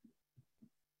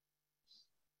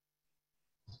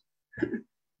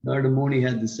 Narada Muni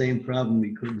had the same problem.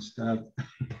 He couldn't stop.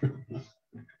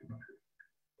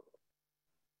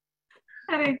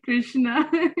 Hare Krishna.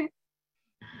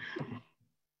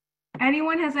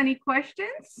 Anyone has any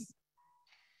questions?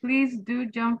 Please do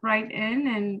jump right in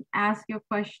and ask your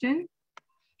question.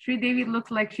 Sri Devi looks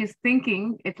like she's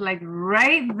thinking. It's like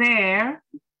right there.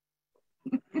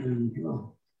 And,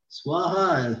 oh,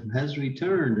 Swaha has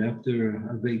returned after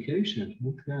a vacation.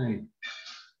 Okay.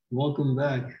 Welcome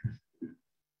back.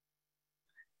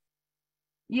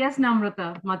 Yes,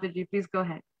 Namrata, Mataji, please go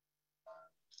ahead.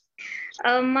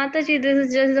 Mataji, this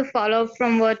is just a follow-up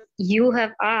from what you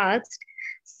have asked.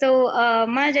 So,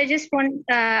 Maharaj,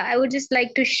 I would just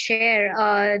like to share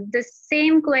the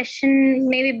same question.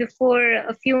 Maybe before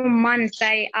a few months,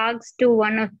 I asked to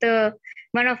one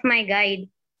of my guide.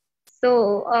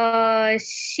 So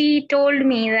she told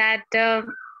me that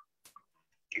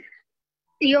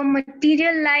your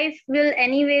material life will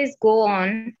anyways go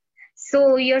on.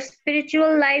 So your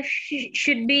spiritual life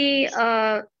should be,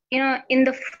 in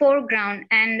the foreground,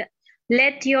 and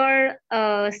let your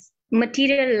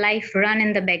material life run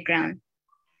in the background.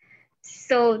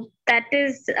 So that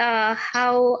is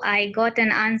how I got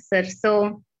an answer.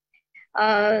 So,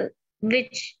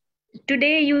 which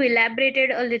today you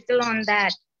elaborated a little on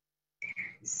that.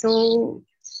 So,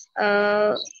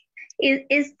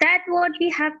 is that what we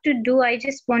have to do? I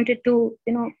just wanted to,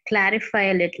 clarify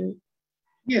a little.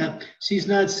 Yeah, she's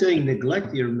not saying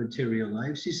neglect your material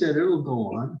life. She said it'll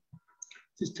go on.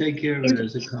 Just take care of it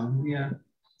as it comes. Yeah.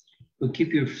 But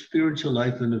keep your spiritual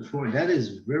life in the fore. That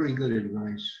is very good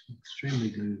advice.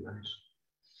 Extremely good advice.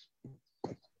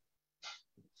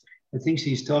 I think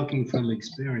she's talking from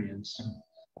experience.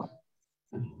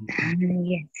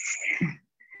 Yes.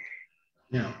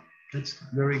 Yeah, that's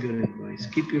very good advice.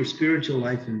 Keep your spiritual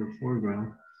life in the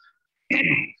foreground.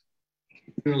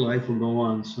 Your life will go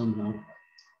on somehow.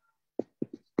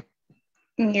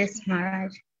 Yes,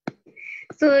 Maharaj.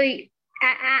 So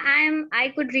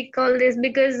I could recall this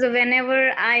because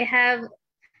whenever I have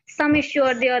some issue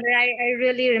or the other, I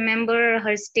really remember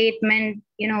her statement,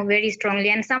 very strongly.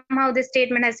 And somehow this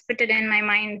statement has fitted in my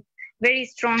mind very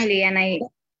strongly, and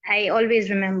I always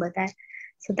remember that.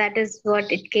 So that is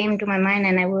what it came to my mind,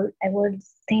 and I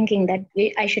was thinking that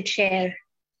I should share.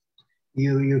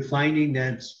 You're finding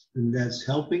that's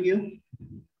helping you?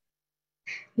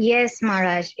 Yes,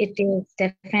 Maharaj, it is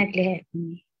definitely helping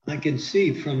me. I can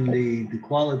see from the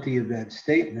quality of that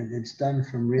statement, it's done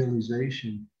from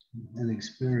realization and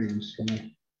experience.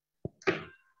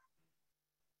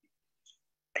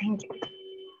 Thank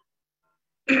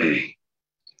you.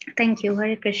 Thank you,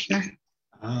 Hare Krishna.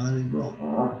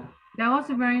 That was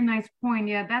a very nice point.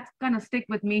 Yeah, that's gonna stick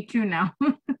with me too now.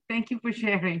 Thank you for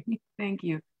sharing. Thank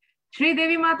you. Sri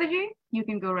Devi Mataji, you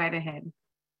can go right ahead.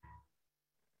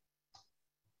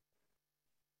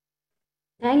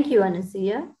 Thank you,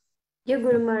 Anasuya. Dear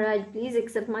Guru Maharaj, please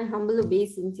accept my humble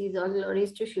obeisances. All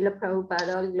glories to Srila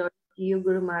Prabhupada. All glories to you,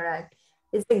 Guru Maharaj.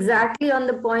 It's exactly on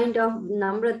the point of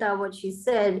Namrata, what she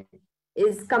said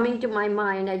is coming to my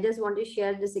mind. I just want to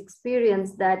share this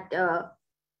experience that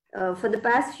for the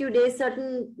past few days,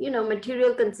 certain,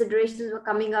 material considerations were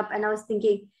coming up, and I was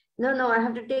thinking, no, I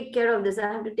have to take care of this. I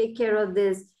have to take care of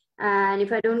this. And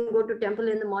if I don't go to temple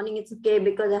in the morning, it's okay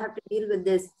because I have to deal with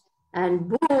this. And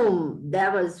boom,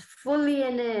 that was fully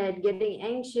in it, getting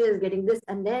anxious, getting this.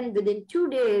 And then within 2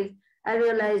 days, I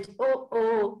realized,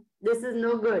 oh, this is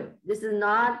no good. This is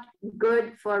not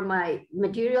good for my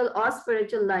material or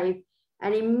spiritual life.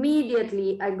 And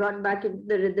immediately I got back into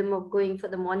the rhythm of going for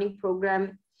the morning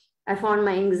program. I found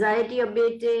my anxiety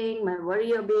abating, my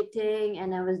worry abating,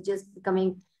 and I was just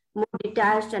becoming more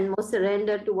detached and more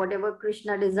surrendered to whatever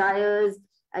Krishna desires.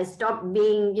 I stopped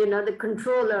being, the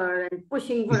controller and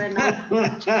pushing for an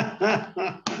outcome.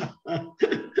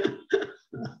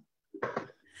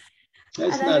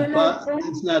 That's And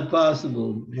it's not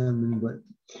possible. I mean, but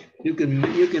you can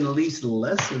at least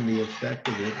lessen the effect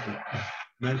of it, but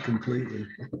not completely.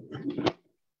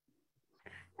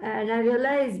 And I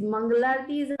realized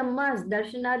Mangalarti is a must,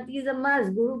 Darshanarti is a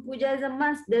must, Guru Puja is a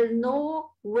must. There's no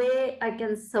way I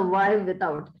can survive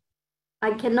without it.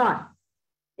 I cannot.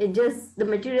 It just, the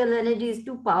material energy is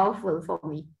too powerful for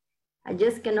me. I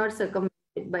just cannot circumvent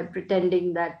it by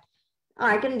pretending that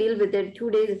I can deal with it. 2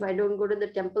 days, if I don't go to the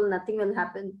temple, nothing will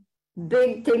happen.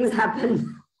 Big things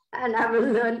happen. And I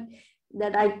will learn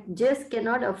that I just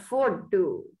cannot afford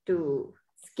to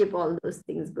skip all those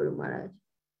things, Guru Maharaj.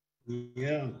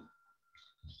 Yeah,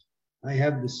 I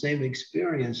have the same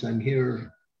experience. I'm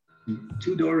here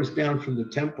 2 doors down from the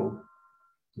temple,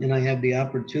 and I have the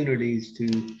opportunities to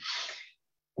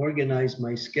organize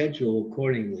my schedule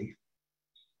accordingly.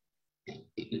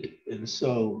 And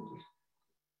so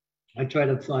I try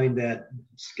to find that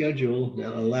schedule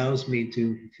that allows me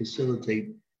to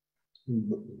facilitate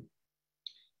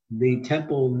the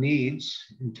temple needs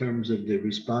in terms of the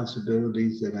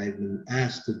responsibilities that I've been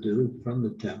asked to do from the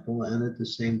temple, and at the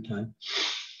same time,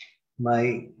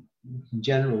 my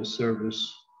general service.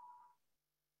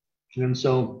 And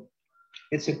so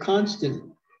it's a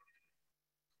constant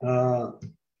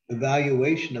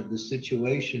evaluation of the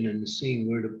situation and seeing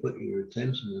where to put your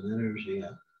attention and energy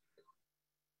at.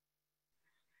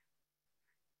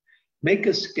 Make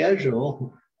a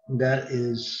schedule that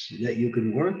you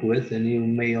can work with, and you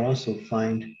may also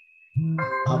find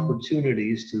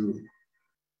opportunities to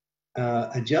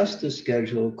adjust the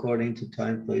schedule according to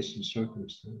time, place, and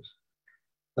circumstance.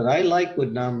 But I like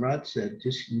what Namrat said,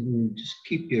 just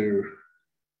keep your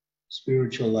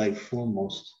spiritual life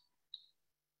foremost.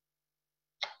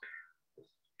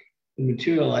 The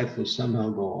material life will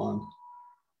somehow go on.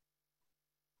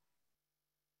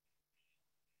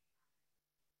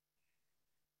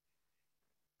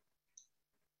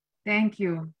 Thank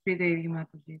you, Sridevi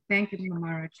Mataji. Thank you,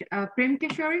 Maharaj. Prem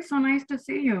Kishori, so nice to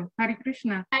see you. Hare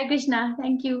Krishna. Hare Krishna,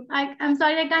 thank you. I'm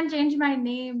sorry I can't change my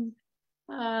name.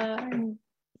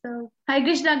 So, Hare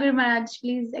Krishna, Guru Maharaj,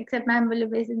 please accept my humble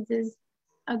obeisances.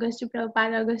 August to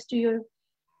Prabhupada, August to you.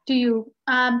 Guru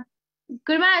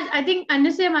Maharaj, I think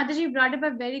Anusaya Mataji brought up a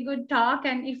very good talk,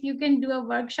 and if you can do a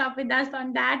workshop with us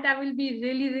on that, that will be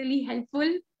really, really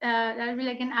helpful. That will be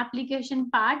like an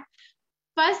application part.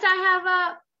 First,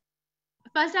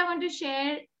 I want to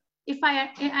share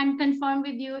and confirm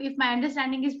with you if my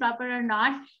understanding is proper or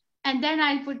not, and then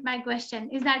I'll put my question.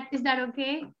 Is that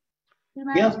okay?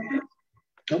 Yeah.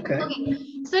 Okay.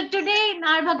 So today in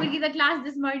our Bhagavad Gita class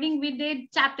this morning, we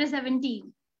did chapter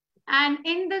 17. And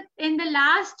in the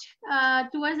last,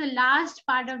 towards the last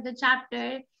part of the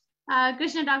chapter,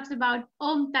 Krishna talks about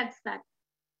Om Tat Sat.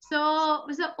 So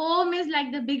Om is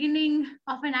like the beginning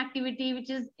of an activity which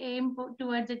is aimed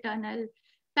towards eternal.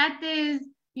 That is,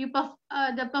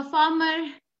 the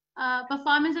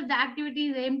performance of the activity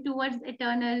is aimed towards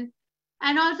eternal.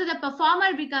 And also the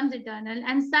performer becomes eternal.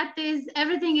 And Sat is,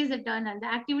 everything is eternal. The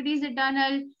activity is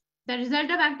eternal. The result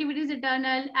of activity is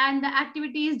eternal, and the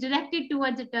activity is directed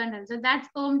towards eternal. So that's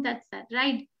Om Tat Sat,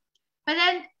 right? But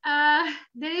then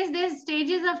there is this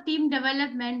stages of team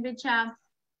development, which a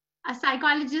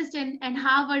psychologist in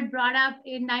Harvard brought up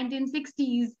in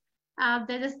 1960s.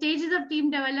 The stages of team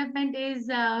development is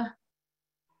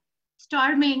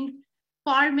storming,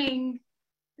 forming,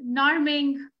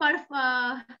 norming,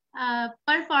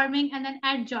 performing, and then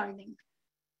adjourning.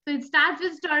 So it starts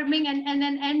with storming and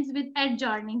then ends with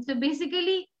adjourning. So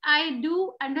basically, I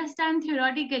do understand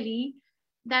theoretically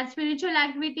that spiritual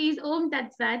activity is Om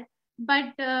Tat Sat,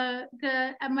 but a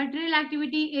material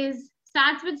activity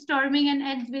starts with storming and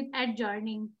ends with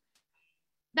adjourning.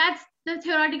 That's the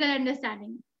theoretical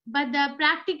understanding. But the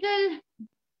practical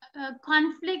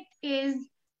conflict is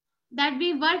that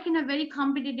we work in a very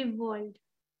competitive world.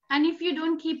 And if you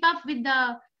don't keep up with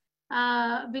the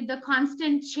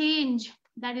constant change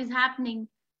that is happening,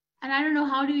 and I don't know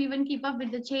how do you even keep up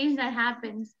with the change that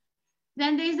happens,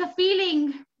 then there is a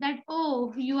feeling that,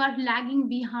 oh, you are lagging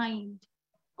behind.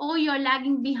 Oh, you're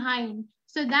lagging behind.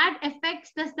 So that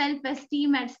affects the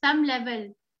self-esteem at some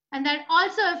level. And that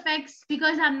also affects,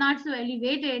 because I'm not so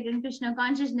elevated in Krishna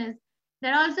consciousness,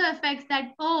 that also affects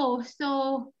that, oh,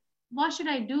 so what should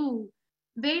I do?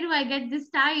 Where do I get this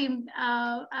time?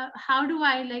 How do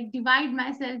I like divide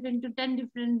myself into 10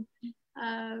 different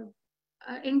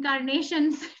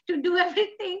incarnations to do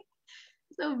everything?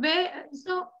 So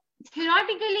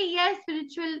theoretically, yes,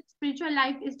 spiritual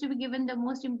life is to be given the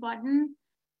most importance,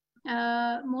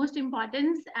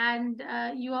 and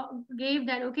you gave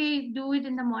that, okay, do it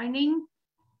in the morning,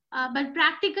 but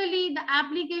practically the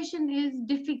application is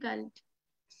difficult.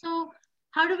 So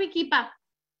How do we keep up?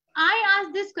 I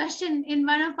asked this question in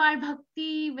one of our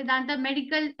Bhakti Vedanta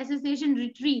Medical Association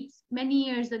retreats many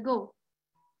years ago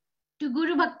to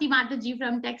Guru Bhakti Mataji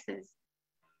from Texas.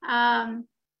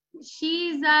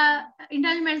 She's a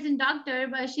internal medicine doctor,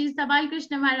 but she's Sabal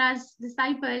Krishna Maharaj's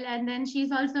disciple, and then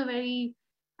she's also very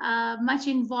much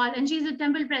involved, and she's a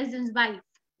temple president's wife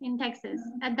in Texas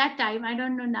at that time. I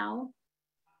don't know now.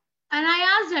 And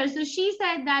I asked her, so she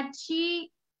said that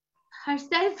she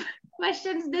herself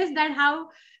questions this, that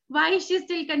why is she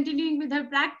still continuing with her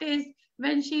practice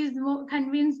when she's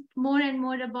convinced more and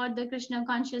more about the Krishna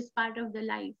conscious part of the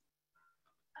life.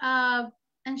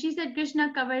 And she said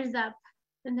Krishna covers up.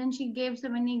 And then she gave so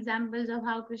many examples of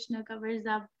how Krishna covers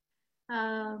up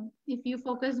if you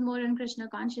focus more on Krishna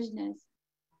consciousness.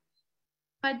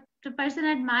 But the person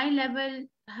at my level,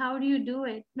 how do you do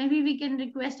it? Maybe we can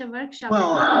request a workshop.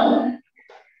 Well,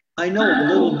 I know a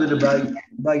little bit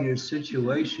about your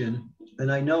situation,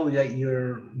 and I know that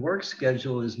your work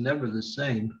schedule is never the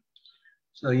same.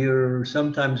 So you're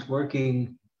sometimes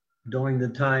working during the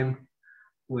time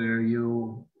where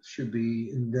you should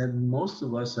be, and then most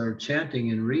of us are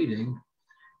chanting and reading.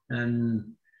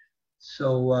 And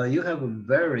so you have a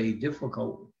very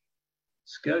difficult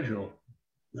schedule.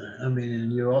 I mean,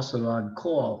 and you're also on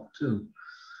call too.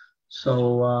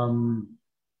 So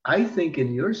I think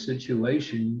in your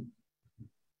situation,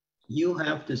 you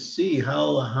have to see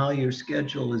how your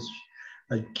schedule is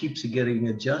keeps getting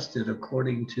adjusted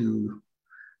according to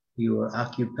your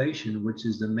occupation, which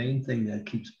is the main thing that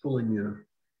keeps pulling your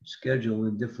schedule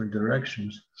in different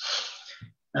directions.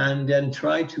 And then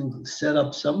try to set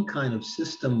up some kind of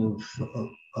system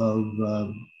of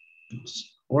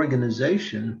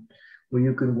organization where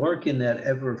you can work in that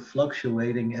ever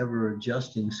fluctuating, ever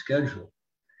adjusting schedule,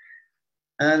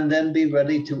 and then be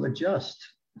ready to adjust.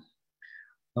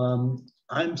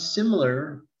 I'm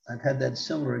similar. I've had that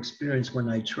similar experience when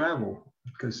I travel,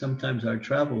 because sometimes our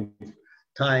travel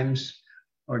times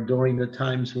are during the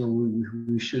times where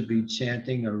we should be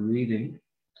chanting or reading,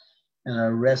 and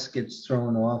our rest gets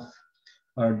thrown off.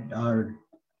 Our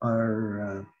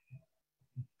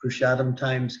prasadam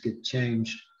times get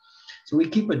changed. So we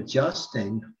keep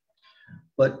adjusting,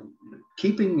 but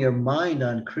keeping your mind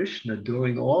on Krishna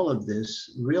during all of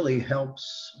this really helps.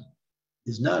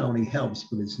 Is not only helps,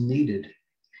 but it's needed,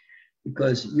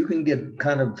 because you can get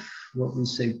kind of what we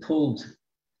say pulled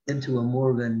into a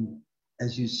more than,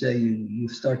 as you say, you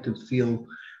start to feel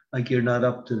like you're not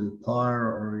up to the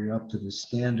par or you're up to the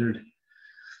standard.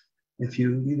 If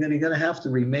you're gonna have to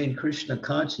remain Krishna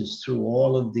conscious through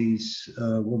all of these,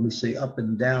 when we say up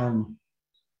and down,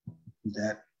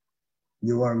 that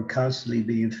you are constantly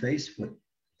being faced with.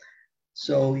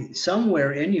 So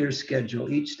somewhere in your schedule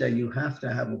each day, you have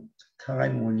to have a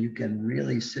time when you can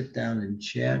really sit down and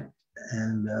chant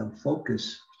and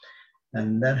focus.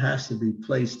 And that has to be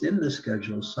placed in the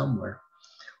schedule somewhere.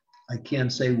 I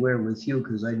can't say where with you,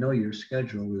 because I know your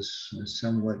schedule is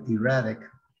somewhat erratic.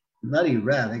 Not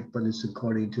erratic, but it's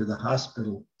according to the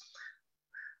hospital.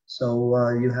 So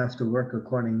you have to work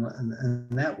according in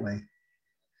that way.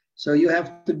 So you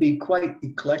have to be quite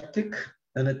eclectic,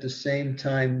 and at the same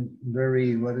time,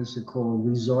 very, what is it called,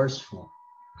 resourceful.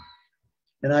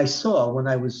 And I saw, when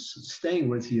I was staying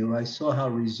with you, I saw how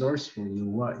resourceful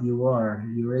you are.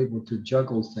 You're able to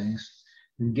juggle things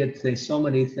and get so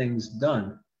many things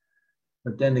done.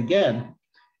 But then again,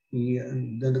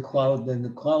 the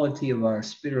quality of our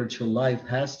spiritual life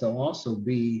has to also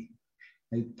be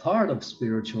a part of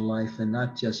spiritual life and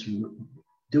not just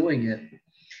doing it.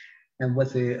 And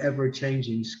with the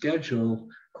ever-changing schedule,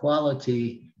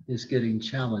 quality is getting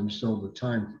challenged all the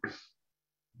time.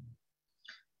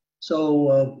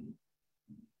 So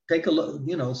take a look,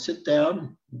 sit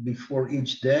down before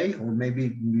each day or maybe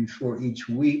before each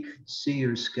week, see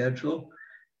your schedule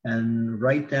and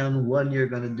write down when you're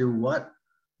going to do what,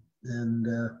 and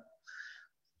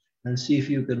see if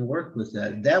you can work with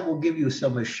that. That will give you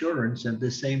some assurance. At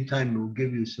the same time, it will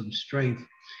give you some strength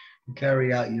to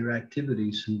carry out your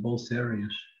activities in both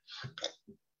areas.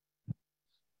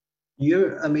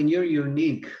 You're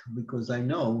unique, because I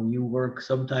know you work,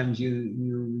 sometimes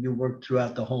you work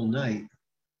throughout the whole night.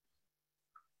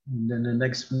 And then the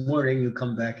next morning you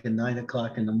come back at 9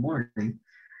 o'clock in the morning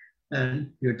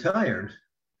and you're tired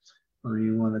or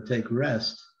you want to take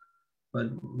rest.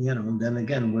 But then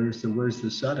again, where's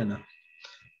the sadhana?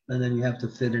 And then you have to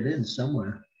fit it in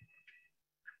somewhere.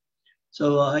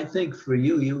 So I think for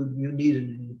you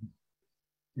needed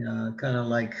kind of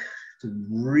like to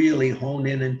really hone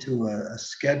into a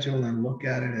schedule and look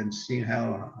at it and see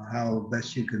how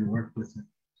best you can work with it.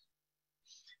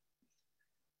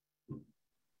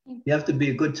 You have to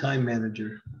be a good time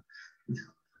manager.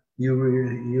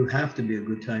 you have to be a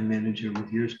good time manager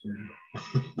with your schedule.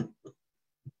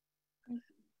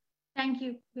 Thank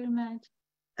you very much.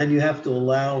 And you have to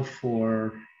allow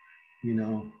for,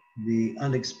 the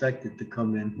unexpected to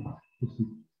come in.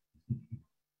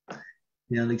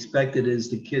 The unexpected is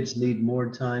the kids need more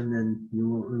time than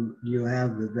you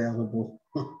have available.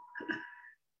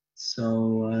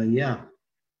 So, yeah.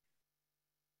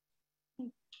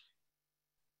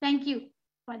 Thank you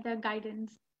for the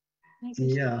guidance.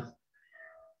 Yeah.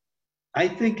 I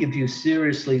think if you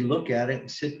seriously look at it,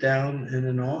 sit down, and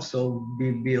then also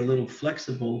be a little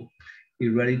flexible, be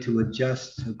ready to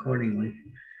adjust accordingly,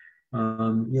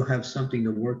 you'll have something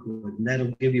to work with. And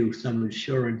that'll give you some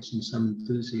assurance and some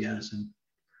enthusiasm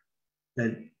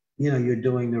that, you're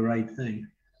doing the right thing.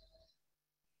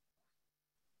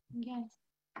 Yes.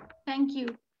 Thank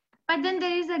you. But then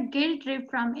there is a guilt trip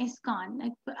from ISKCON.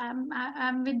 Like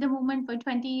I'm with the movement for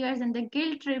 20 years, and the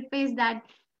guilt trip is that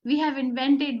we have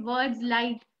invented words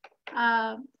like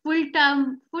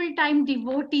full-time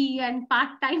devotee and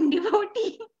part-time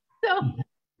devotee. So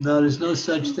no, there's no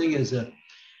such thing as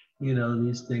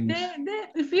these things.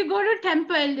 If you go to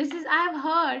temple, I've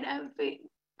heard.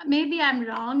 Maybe I'm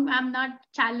wrong. I'm not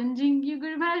challenging you,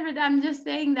 Guru Maharaj, but I'm just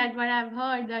saying that what I've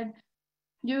heard, that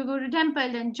you go to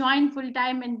temple and join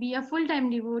full-time and be a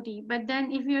full-time devotee. But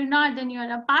then if you're not, then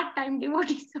you're a part-time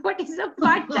devotee. So what is a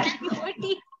part-time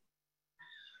devotee?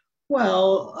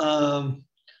 Well,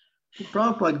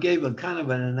 Prabhupada gave a kind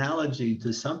of an analogy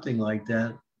to something like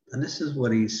that. And this is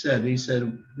what he said. He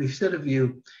said he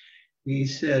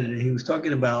was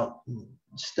talking about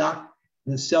stock,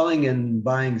 selling and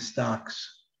buying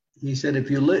stocks. He said, if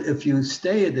you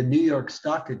stay at the New York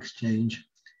Stock Exchange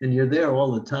and you're there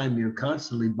all the time, you're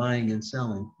constantly buying and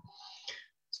selling.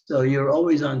 So you're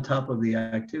always on top of the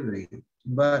activity.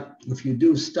 But if you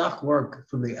do stock work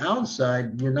from the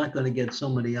outside, you're not going to get so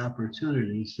many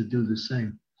opportunities to do the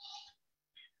same.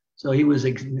 So he was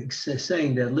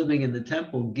saying that living in the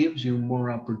temple gives you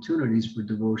more opportunities for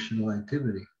devotional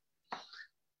activity.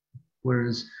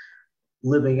 Whereas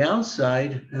living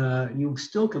outside, you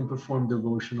still can perform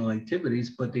devotional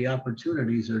activities, but the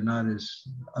opportunities are not as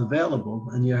available,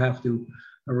 and you have to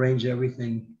arrange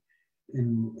everything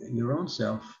in your own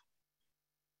self.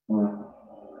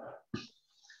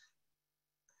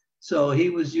 So he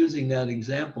was using that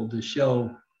example to show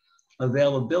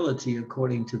availability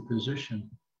according to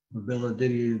position,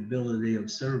 availability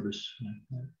of service.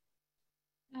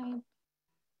 Right.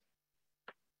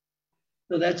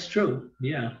 So that's true,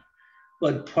 yeah.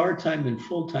 But part-time and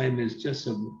full-time is just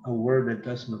a word that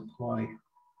doesn't apply.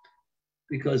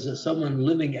 Because someone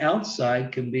living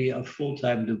outside can be a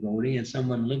full-time devotee, and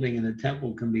someone living in a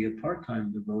temple can be a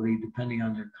part-time devotee, depending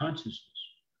on their consciousness.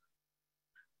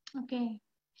 Okay.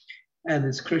 And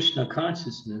it's Krishna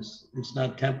consciousness. It's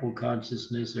not temple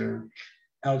consciousness or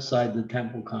outside the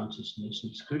temple consciousness.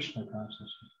 It's Krishna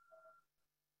consciousness.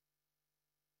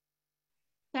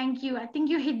 Thank you. I think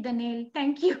you hit the nail.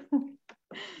 Thank you.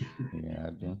 Yeah, I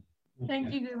do.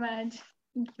 Thank you very much.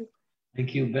 Thank you.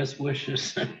 Thank you. Best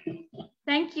wishes.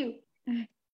 Thank you.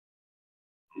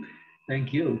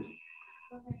 Thank you.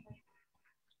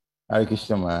 Hare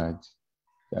Krishna Maharaj.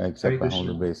 I accept Hare my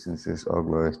humble Krishna. obeisances, all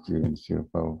glories to you and Srila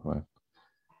Prabhupada.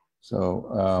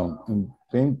 So, in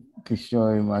Prem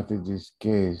Kishore Mataji's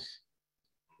case,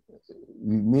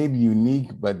 we may be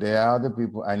unique, but there are other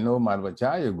people. I know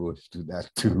Madhvacharya goes to that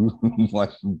too,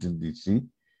 Washington, D.C.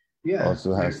 Yeah.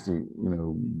 Also has to,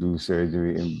 do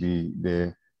surgery and be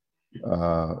there.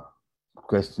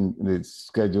 The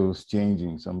schedule's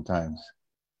changing sometimes.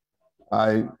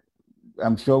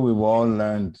 I'm sure we've all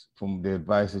learned from the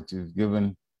advice that you've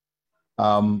given.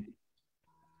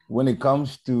 When it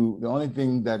comes to the only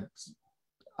thing that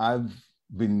I've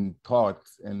been taught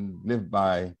and lived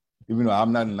by, even though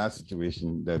I'm not in that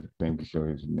situation that Prem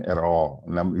Kishore is in at all,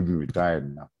 and I'm even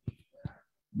retired now,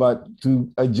 but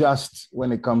to adjust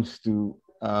when it comes to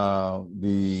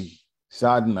the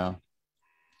sadhana,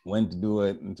 when to do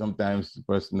it, and sometimes the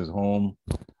person is home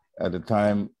at the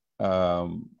time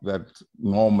that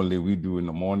normally we do in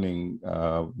the morning,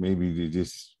 maybe they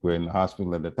just were in the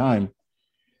hospital at the time.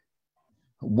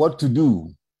 What to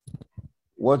do?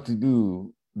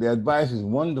 The advice is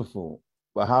wonderful,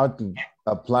 but how to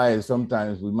apply it,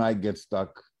 sometimes we might get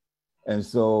stuck. And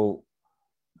so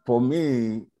for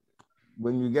me,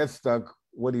 when you get stuck,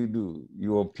 what do?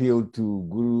 You appeal to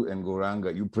Guru and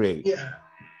Gauranga, you pray. Yeah.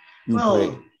 You well,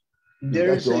 pray.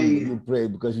 there's You pray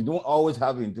because you don't always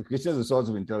have Krishna is a source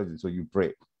of intelligence, so you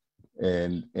pray.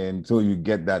 And so you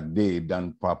get that day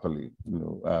done properly.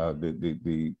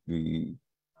 The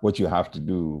what you have to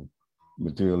do,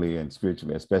 materially and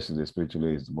spiritually, especially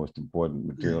spiritually is the most important.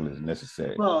 Material is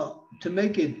necessary. Well, to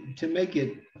make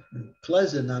it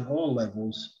pleasant on all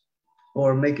levels,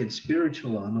 or make it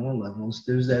spiritual on all levels,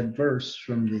 there's that verse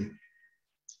from the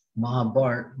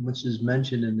Mahabharata, which is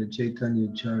mentioned in the Chaitanya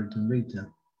Charitamrita,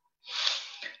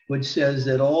 which says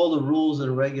that all the rules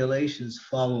and regulations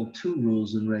follow two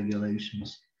rules and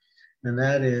regulations. And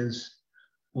that is,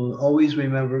 we'll always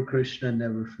remember Krishna,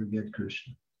 never forget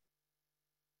Krishna.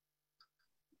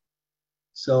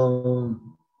 So,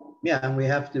 yeah, and we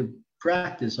have to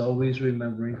practice always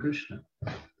remembering Krishna.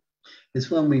 It's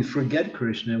when we forget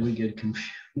Krishna, we get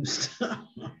confused.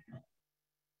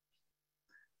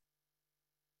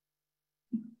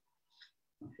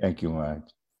 Thank you, Maharaj.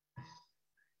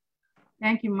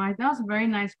 Thank you, Marge. That was a very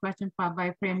nice question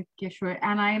by Prem Kishore.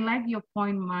 And I like your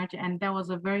point, Marge. And that was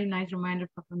a very nice reminder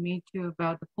for me too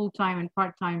about the full-time and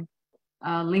part-time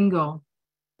lingo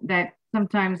that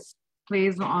sometimes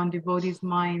plays on devotees'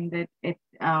 mind.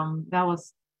 That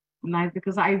was nice,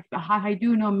 because I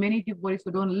do know many devotees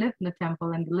who don't live in the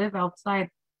temple and live outside,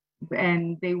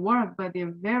 and they work, but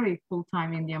they're very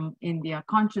full-time in their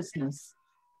consciousness.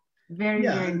 Very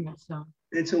much so.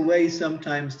 It's a way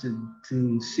sometimes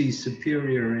to see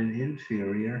superior and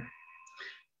inferior,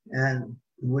 and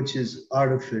which is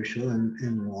artificial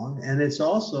and wrong. And it's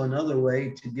also another way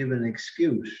to give an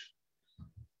excuse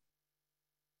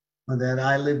that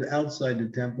I live outside the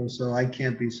temple, so I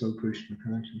can't be so Krishna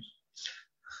conscious.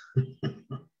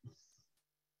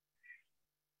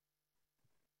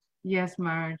 Yes,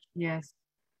 Maharaj. Yes.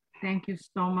 Thank you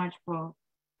so much for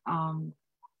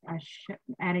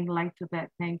adding light to that.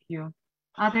 Thank you.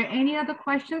 Are there any other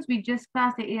questions? We just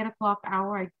passed the 8 o'clock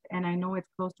hour, and I know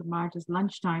it's close to Maharaj's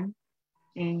lunchtime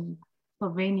in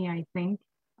Slovenia, I think,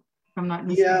 if I'm not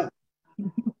mistaken. Yeah,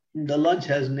 the lunch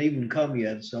hasn't even come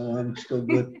yet, so I'm still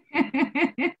good.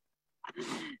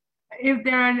 If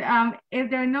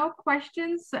there are no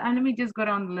questions, let me just go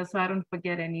down the list so I don't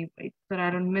forget any, so that I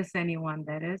don't miss anyone.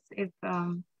 That is, if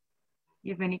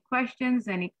you have any questions,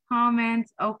 any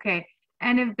comments, okay.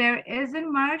 And if there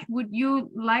isn't much, would you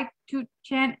like to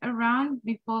chant around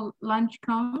before lunch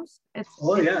comes?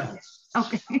 Yeah.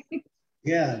 Okay.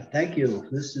 Yeah, thank you.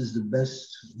 This is the best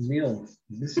meal.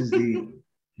 This is the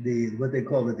what they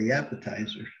call it, the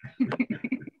appetizer,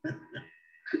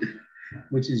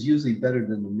 which is usually better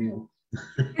than the meal.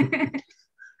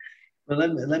 But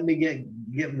let me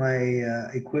get my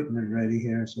equipment ready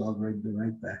here, so I'll be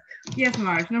right back. Yes,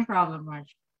 Marge, no problem,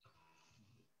 Marge.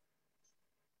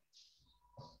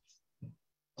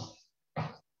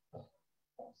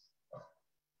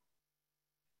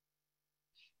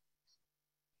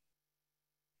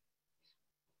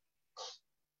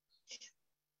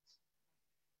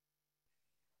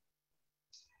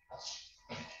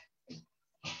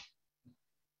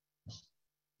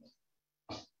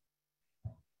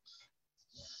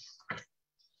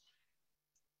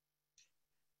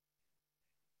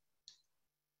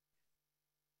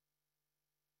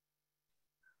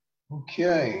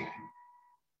 Okay,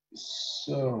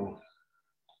 so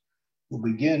we'll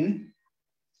begin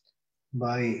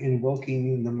by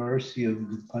invoking the mercy of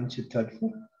the Panchatattva.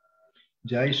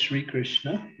 Jai Sri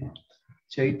Krishna,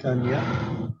 Chaitanya,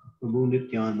 Prabhu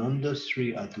Nityananda,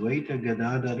 Sri Advaita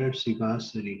Gadadhara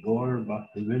Sivasari Gaur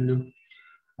Bhaktivinoda,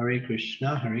 Hare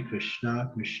Krishna,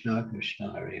 Krishna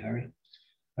Krishna, Hare Hare,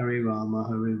 Hare Rama,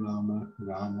 Rama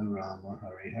Rama,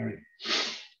 Hare Hare.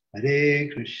 Hare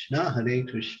Krishna,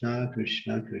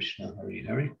 Krishna Krishna, Hare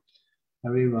Hare.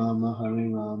 Hare Rama,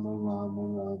 Rama,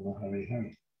 Hare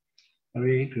Hare.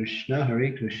 Hare Krishna,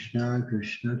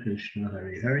 Krishna Krishna,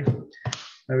 Hare Hare.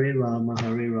 Hare Rama,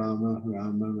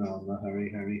 Rama, Hare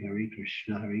Hare. Hare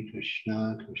Krishna,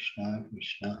 Krishna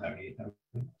Krishna, Hare Hare.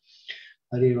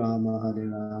 Hare Rama,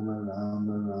 Rama,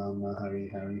 Hare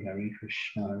Hare. Hare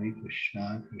Krishna,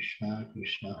 Krishna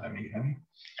Krishna, Hare Hare.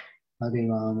 Hare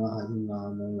Rama, Rama,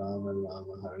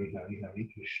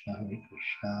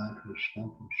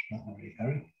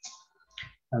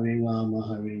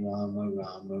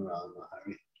 Hare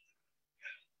Hare.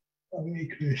 Hare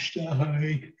Krishna,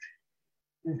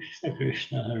 Krishna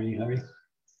Krishna, Hare Hare.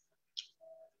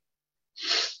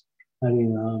 Hare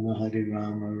Rama, Rama, Hare.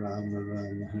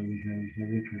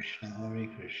 Hare Krishna, Krishna, Hare Hare.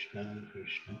 Hare Rama, Rama, Hare Hare. Hare Krishna,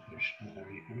 Krishna Krishna,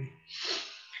 Hare Hare.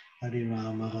 Hare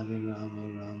Rama,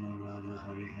 Rama,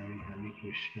 Hare Hare. Hare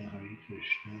Krishna,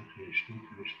 Krishna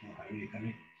Krishna, Hare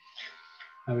Hare.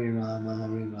 Hare Rama,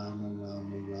 Rama,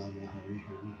 Hare Hare.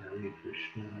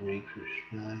 Hare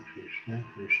Krishna, Krishna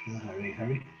Krishna, Hare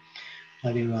Hare.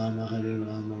 Hare Rama,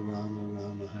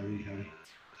 Rama, Hare Hare.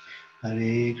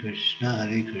 Hare Krishna,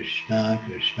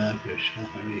 Krishna Krishna,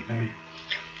 Hare Hare.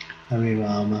 Hare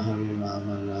Rama,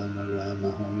 Rama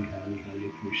Rama, Hare Hare, Hare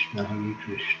Krishna,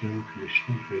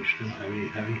 Krishna Krishna, Hare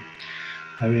Hare.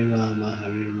 Hare Rama,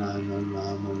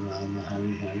 Rama Rama,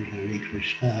 Hare Hare, Hare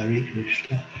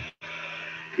Krishna,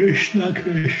 Krishna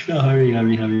Krishna, Hare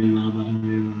Hare, Hare Rama,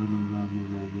 Rama,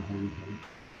 Hare Hare.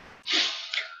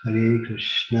 Hare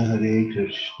Krishna,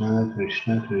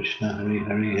 Krishna Krishna, Hare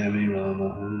Hare, Hare Rama,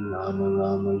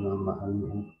 Rama,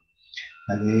 Hare Hare.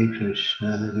 Hare Krishna,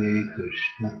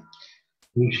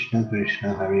 Krishna Krishna,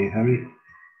 Hare Hare,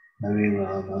 Hare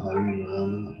Rama,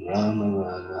 Rama,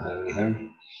 Hare Hare.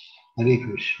 Hare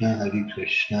Krishna,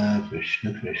 Krishna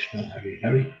Krishna, Hare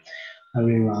Hare,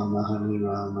 Hare Rama,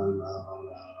 Rama,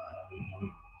 Hare Hare.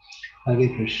 Hare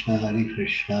Krishna,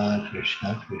 Krishna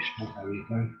Krishna, Hare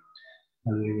Hare,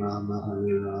 Hare Rama,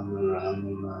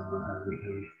 Rama, Hare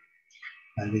Hare.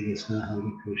 Hare Krishna,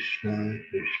 Krishna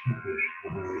Krishna,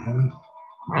 Hare Hare.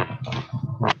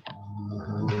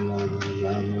 Hare Rama,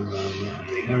 Rama,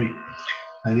 Hare Hare.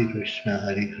 Hare Krishna,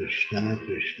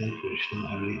 Krishna Krishna,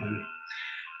 Hare Hare.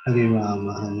 Hare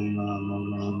Rama, Rama,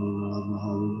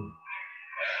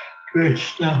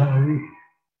 Hare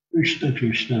Krishna,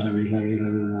 Krishna, Hare Hare,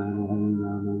 Hare Rama,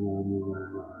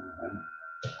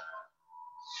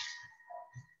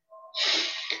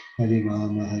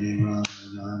 Rama, Hare Hare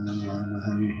Rama, Rama,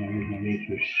 Hare Hare, Hare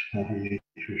Krishna,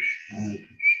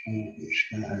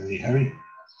 Krishna Hare Hare.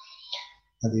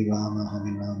 Hare Rama,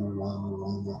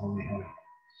 Rama, Hare Hare.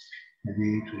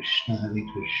 Hare Krishna,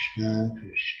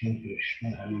 Krishna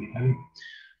Hare Hare.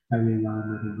 Hare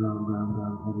Rama, Rama,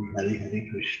 Hare Hare,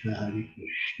 Krishna, Krishna Hare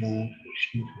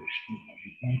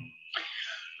Hare.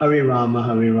 Hare Rama,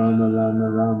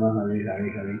 Rama, Hare Hare,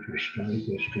 Hare Krishna,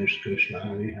 Krishna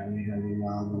Hare Hare. Hare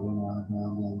Rama,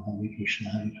 Rama, Hare Krishna,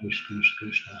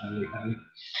 Krishna Hare Hare.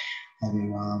 Hare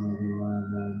Rama,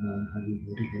 Rama, Hare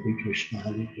Hare, Hare Krishna,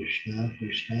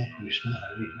 Krishna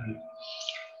Hare Hare.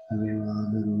 Hare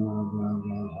Rama,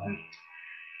 Rama, Hare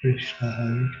Krishna,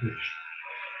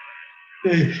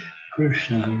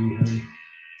 Krishna Hare Hare.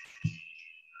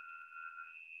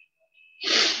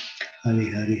 Hare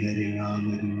Hare, Hare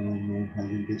Rama,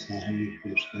 Hare Krishna,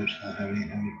 Krishna Hare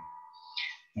Hare.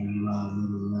 Hare Rama,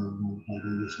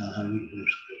 Hare Krishna,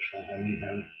 Krishna Hare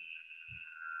Hare.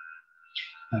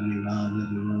 Hare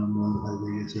Rama,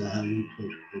 Hare Krishna,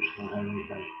 Krishna Hare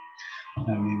Hare.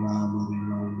 Hare Rama,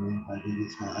 Hare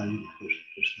Krishna,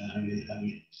 Krishna Hare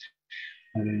Hare.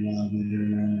 Hare Rama,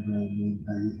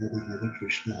 Hare Hare,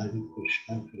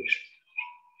 Krishna, Krishna.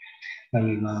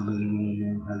 Hare Rama,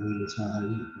 Hare Krishna,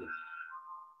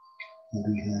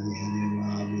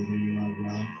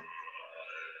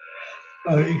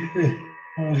 Hare Hare, Hare Rama,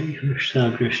 Hare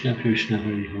Krishna, Krishna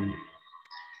Hare Hare.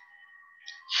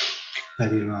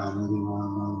 Hare Rama,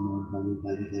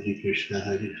 Hare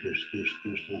Hare, Krishna,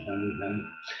 Krishna Hare Hare.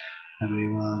 Hare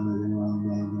Rama,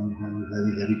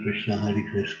 Hare Hare, Krishna,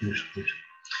 Krishna.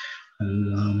 Hare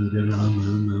Rama,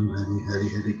 Hare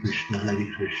Hare, Krishna,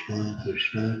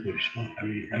 Krishna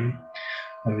Hare Hare.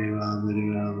 Hare Rama,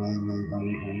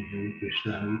 Hare Hare,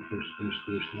 Krishna,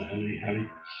 Krishna Hare Hare.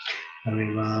 Hare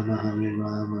Rama,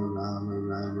 Rama,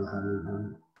 Hare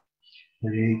Hare.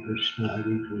 Hare Krishna,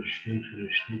 Krishna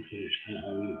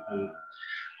Hare Hare.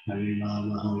 Hare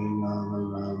Rama, Rama,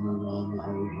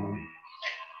 Hare Hare.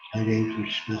 Hare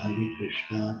Krishna,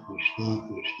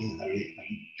 Krishna Hare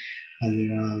Hare. Hare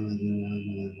Rama, Rama,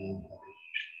 Hare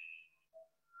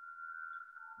Rama, Hare Krishna,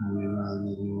 Hare Hare. Hare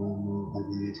Rama,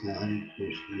 Hare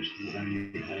Krishna, Krishna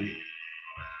Hare Hare.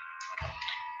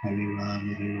 Hare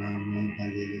Rama,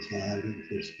 Hare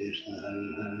Krishna, Krishna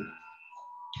Hare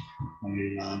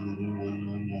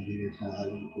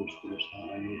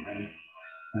Hare.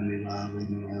 Hare Rama,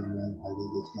 Hare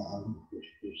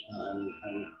Krishna, Krishna Hare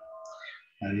Hare.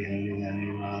 Hare Hare,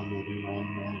 Hare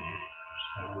Rama,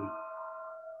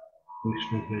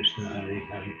 Krishna Krishna Hare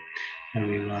Hare.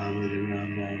 Hare Rama,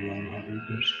 Hare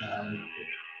Krishna,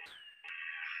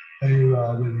 Hare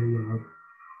Rama,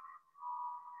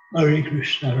 Hare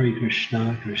Krishna,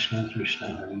 Krishna Krishna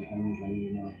Hare Hare.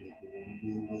 Hare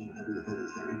Rama,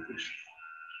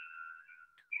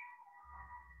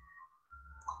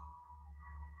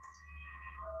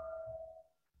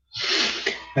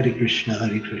 Hare Krishna.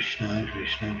 Hare Krishna,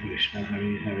 Krishna Krishna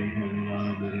Hare Hare. Hare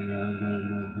Rama,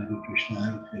 Hare Krishna,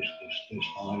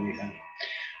 Krishna Hare Hare.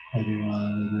 Hare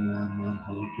Rama,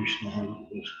 Hare Krishna,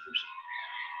 Krishna.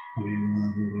 Hare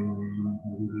Rama,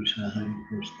 Hare Krishna,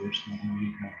 Krishna Hare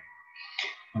Hare.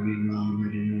 Hare Rama,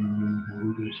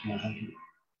 Hare Krishna,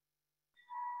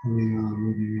 Hare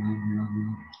Rama,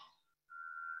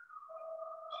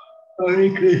 Hare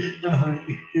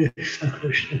Krishna,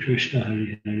 Krishna Krishna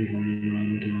Hare Hare. Hare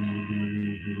Rama, Hare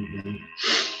Hare.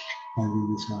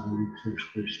 Krishna, Hare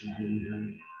Krishna, Hare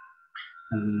Hare,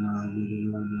 Hare Rama, Hare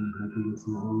Rama, Hare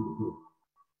Krishna, Hare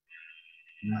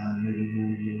Krishna, Hare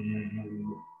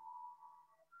Hare.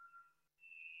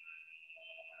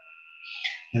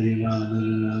 Hare Rama,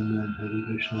 Hare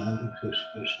Krishna, Hare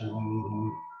Krishna, Hare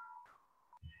Hare.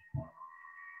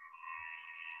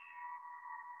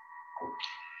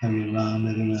 Hare Rama,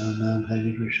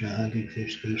 Hare Krishna, Hare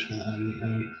Krishna, Hare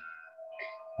Hare.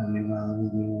 Hare Rama,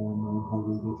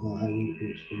 Hare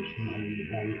Krishna, Hare Krishna, Hare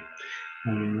Hare.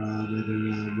 Hare Rama, Hare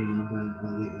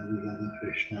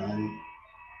Krishna, Hare.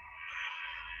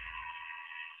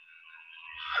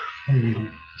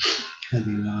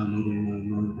 Hare Rama,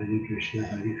 Hare Krishna,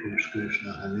 Hare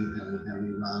Krishna, Hare Hare.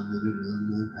 Hare Rama,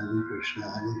 Hare Krishna,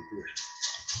 Hare Krishna.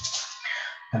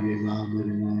 Hare Rama,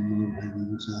 Hare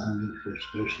Krishna, Hare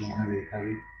Krishna, Hare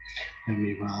Hare.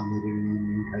 Hare Rama,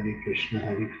 Hare Krishna,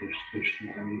 Hare Krishna,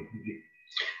 Hare Hare.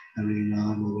 Hare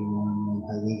Rama,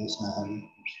 Hare Krishna, Hare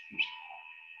Krishna.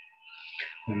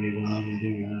 Hare Rama,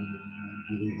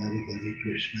 Hare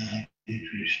Krishna, Hare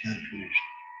Krishna, Krishna.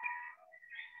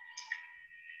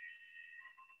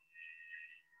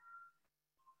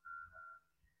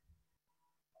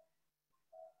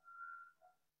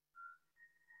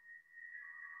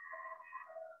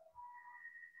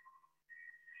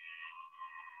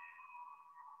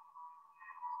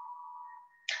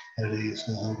 Hare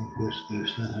Krishna, Hare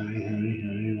Krishna, Hare Hare.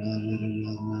 Hare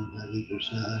Rama, Hare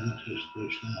Krishna, Hare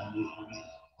Krishna, Hare Hare.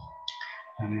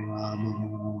 Hare Rama,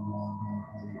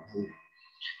 Hare Hare.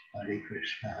 Hare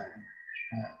Krishna,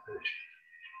 Hare Krishna.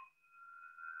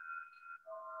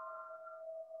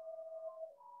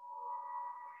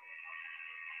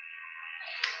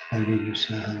 Hare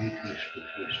Krishna, Hare Krishna,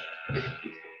 Krishna.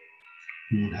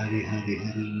 Hare Hare,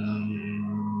 Hare Rama,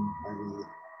 Hare.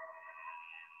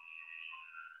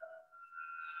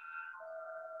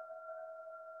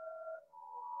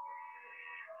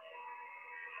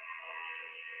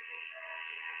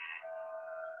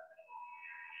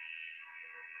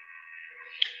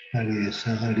 Hare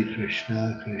Krishna, Hare Krishna,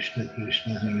 Krishna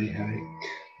Krishna, Hare Hare.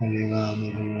 Hare Rama,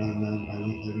 Hare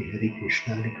Hare. Hare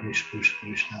Krishna,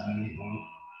 Krishna, Hare Hare.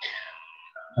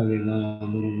 Hare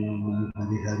Rama,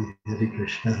 Hare Hare. Hare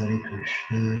Krishna,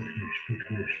 Krishna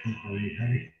Krishna, Hare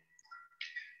Hare.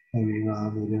 Hare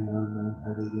Rama,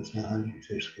 Hare Krishna,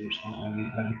 Krishna, Hare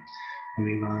Hare.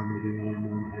 Hare Rama,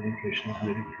 Hare Krishna,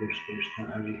 Krishna,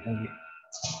 Hare Hare.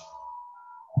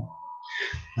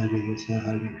 Hare Krishna,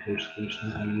 Krishna,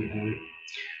 Hare Hare.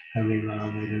 Hare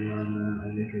Rama,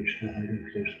 Hare Krishna,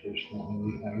 Krishna,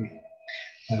 Hare Hare.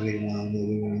 Hare Rama,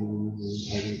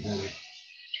 Hare Hare.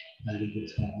 Hare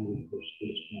Krishna,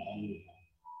 Krishna, Hare Hare.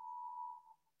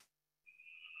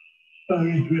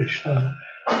 Hare Krishna,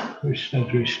 Krishna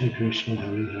Krishna, Krishna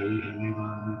Hare Hare. Hare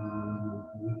Rama,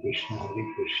 Hare Krishna,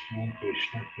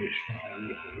 Krishna, Krishna,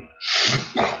 Hare Hare.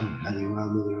 Hare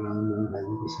Rama, Hare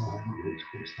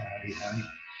Krishna, Hare Hare.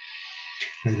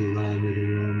 Hare Rama,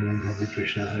 Hare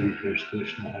Krishna, Krishna,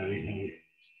 Hare Hare.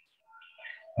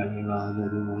 Hare Rama,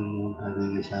 Hare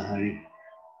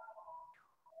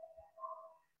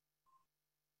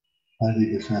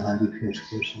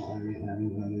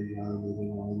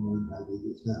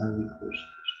Krishna, Hare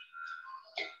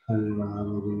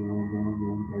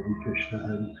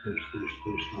Krishna,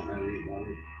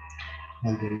 Krishna, Hare Hare.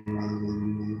 Hare Rama,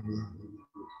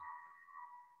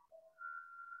 Hare Krishna,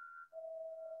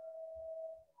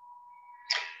 Krishna.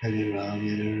 Hare Rama, Hare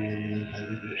Krishna, Krishna, Hare Hare. Hare Rama, Hare Rama,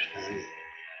 Hare Krishna.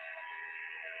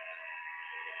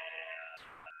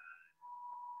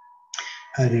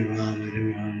 Hare Rama,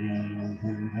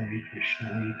 Hare Krishna,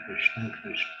 Krishna,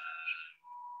 Krishna.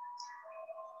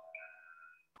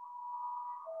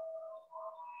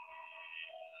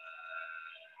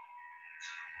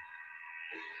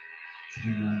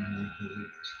 Hare Rama, Hare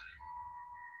Krishna.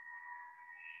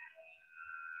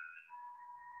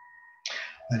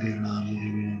 Hare Rama,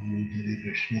 Hare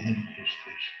Krishna,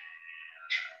 Krishna.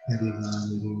 Hare Rama,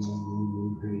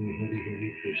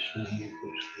 Hare Krishna,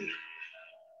 Krishna.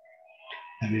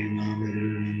 Hare Rama,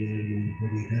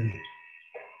 Hare Hare.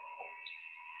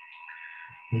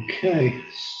 Okay,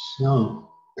 so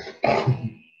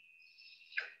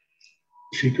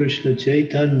Shri Krishna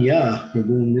Chaitanya,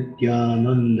 Prabhu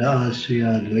Nityananda, Sri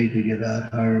Advaita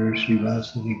Gadadhar, Sri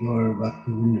Vasudeva Gaur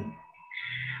Bhaktivinoda.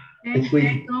 Thank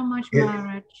you so much,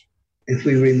 Maharaj. If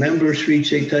we remember Sri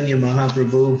Chaitanya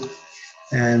Mahaprabhu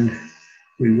and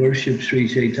we worship Sri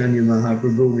Chaitanya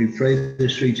Mahaprabhu, we pray to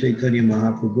Sri Chaitanya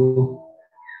Mahaprabhu,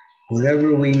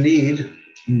 whatever we need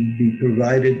will be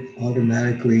provided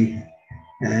automatically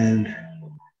and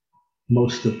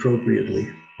most appropriately.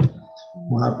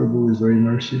 Mahaprabhu is very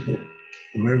merciful.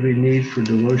 Whatever we need for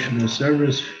devotional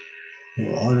service,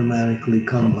 will automatically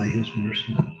come by his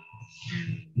mercy.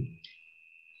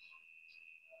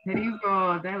 There you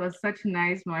go. That was such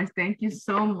nice, Mars. Thank you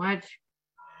so much.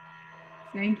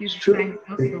 Thank you. It's true.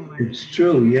 Thank you so much. It's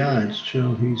true. Yeah, it's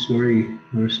true. He's very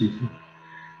merciful.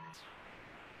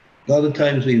 A lot of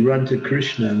times we run to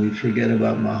Krishna and we forget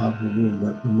about Mahaprabhu,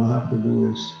 but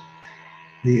Mahaprabhu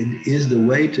is the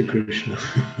way to Krishna.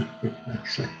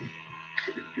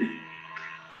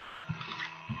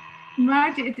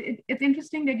 Maharaj, it's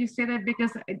interesting that you say that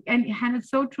because, and it's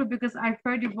so true because I've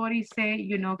heard devotees say,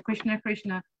 you know, Krishna,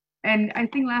 Krishna. And I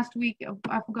think last week,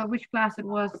 I forgot which class it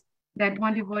was, that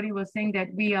one devotee was saying that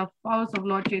we are followers of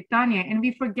Lord Chaitanya, and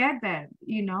we forget that,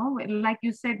 you know, like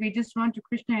you said, we just run to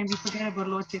Krishna and we forget about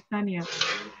Lord Chaitanya.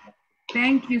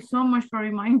 Thank you so much for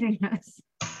reminding us.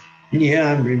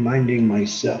 Yeah, I'm reminding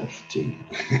myself too.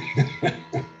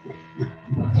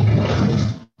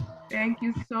 Thank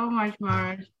you so much,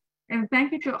 Maharaj. And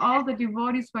thank you to all the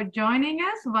devotees for joining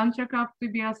us.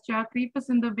 Vanchakaptibhyascha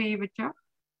kripasindavevacha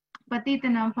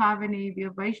patitanam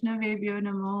pavanebhyo vaishnavebhyo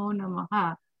namo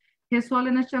namaha. His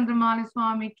Holiness Candramauli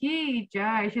Swami ki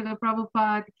jai, Srila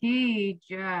Prabhupada ki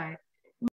jai.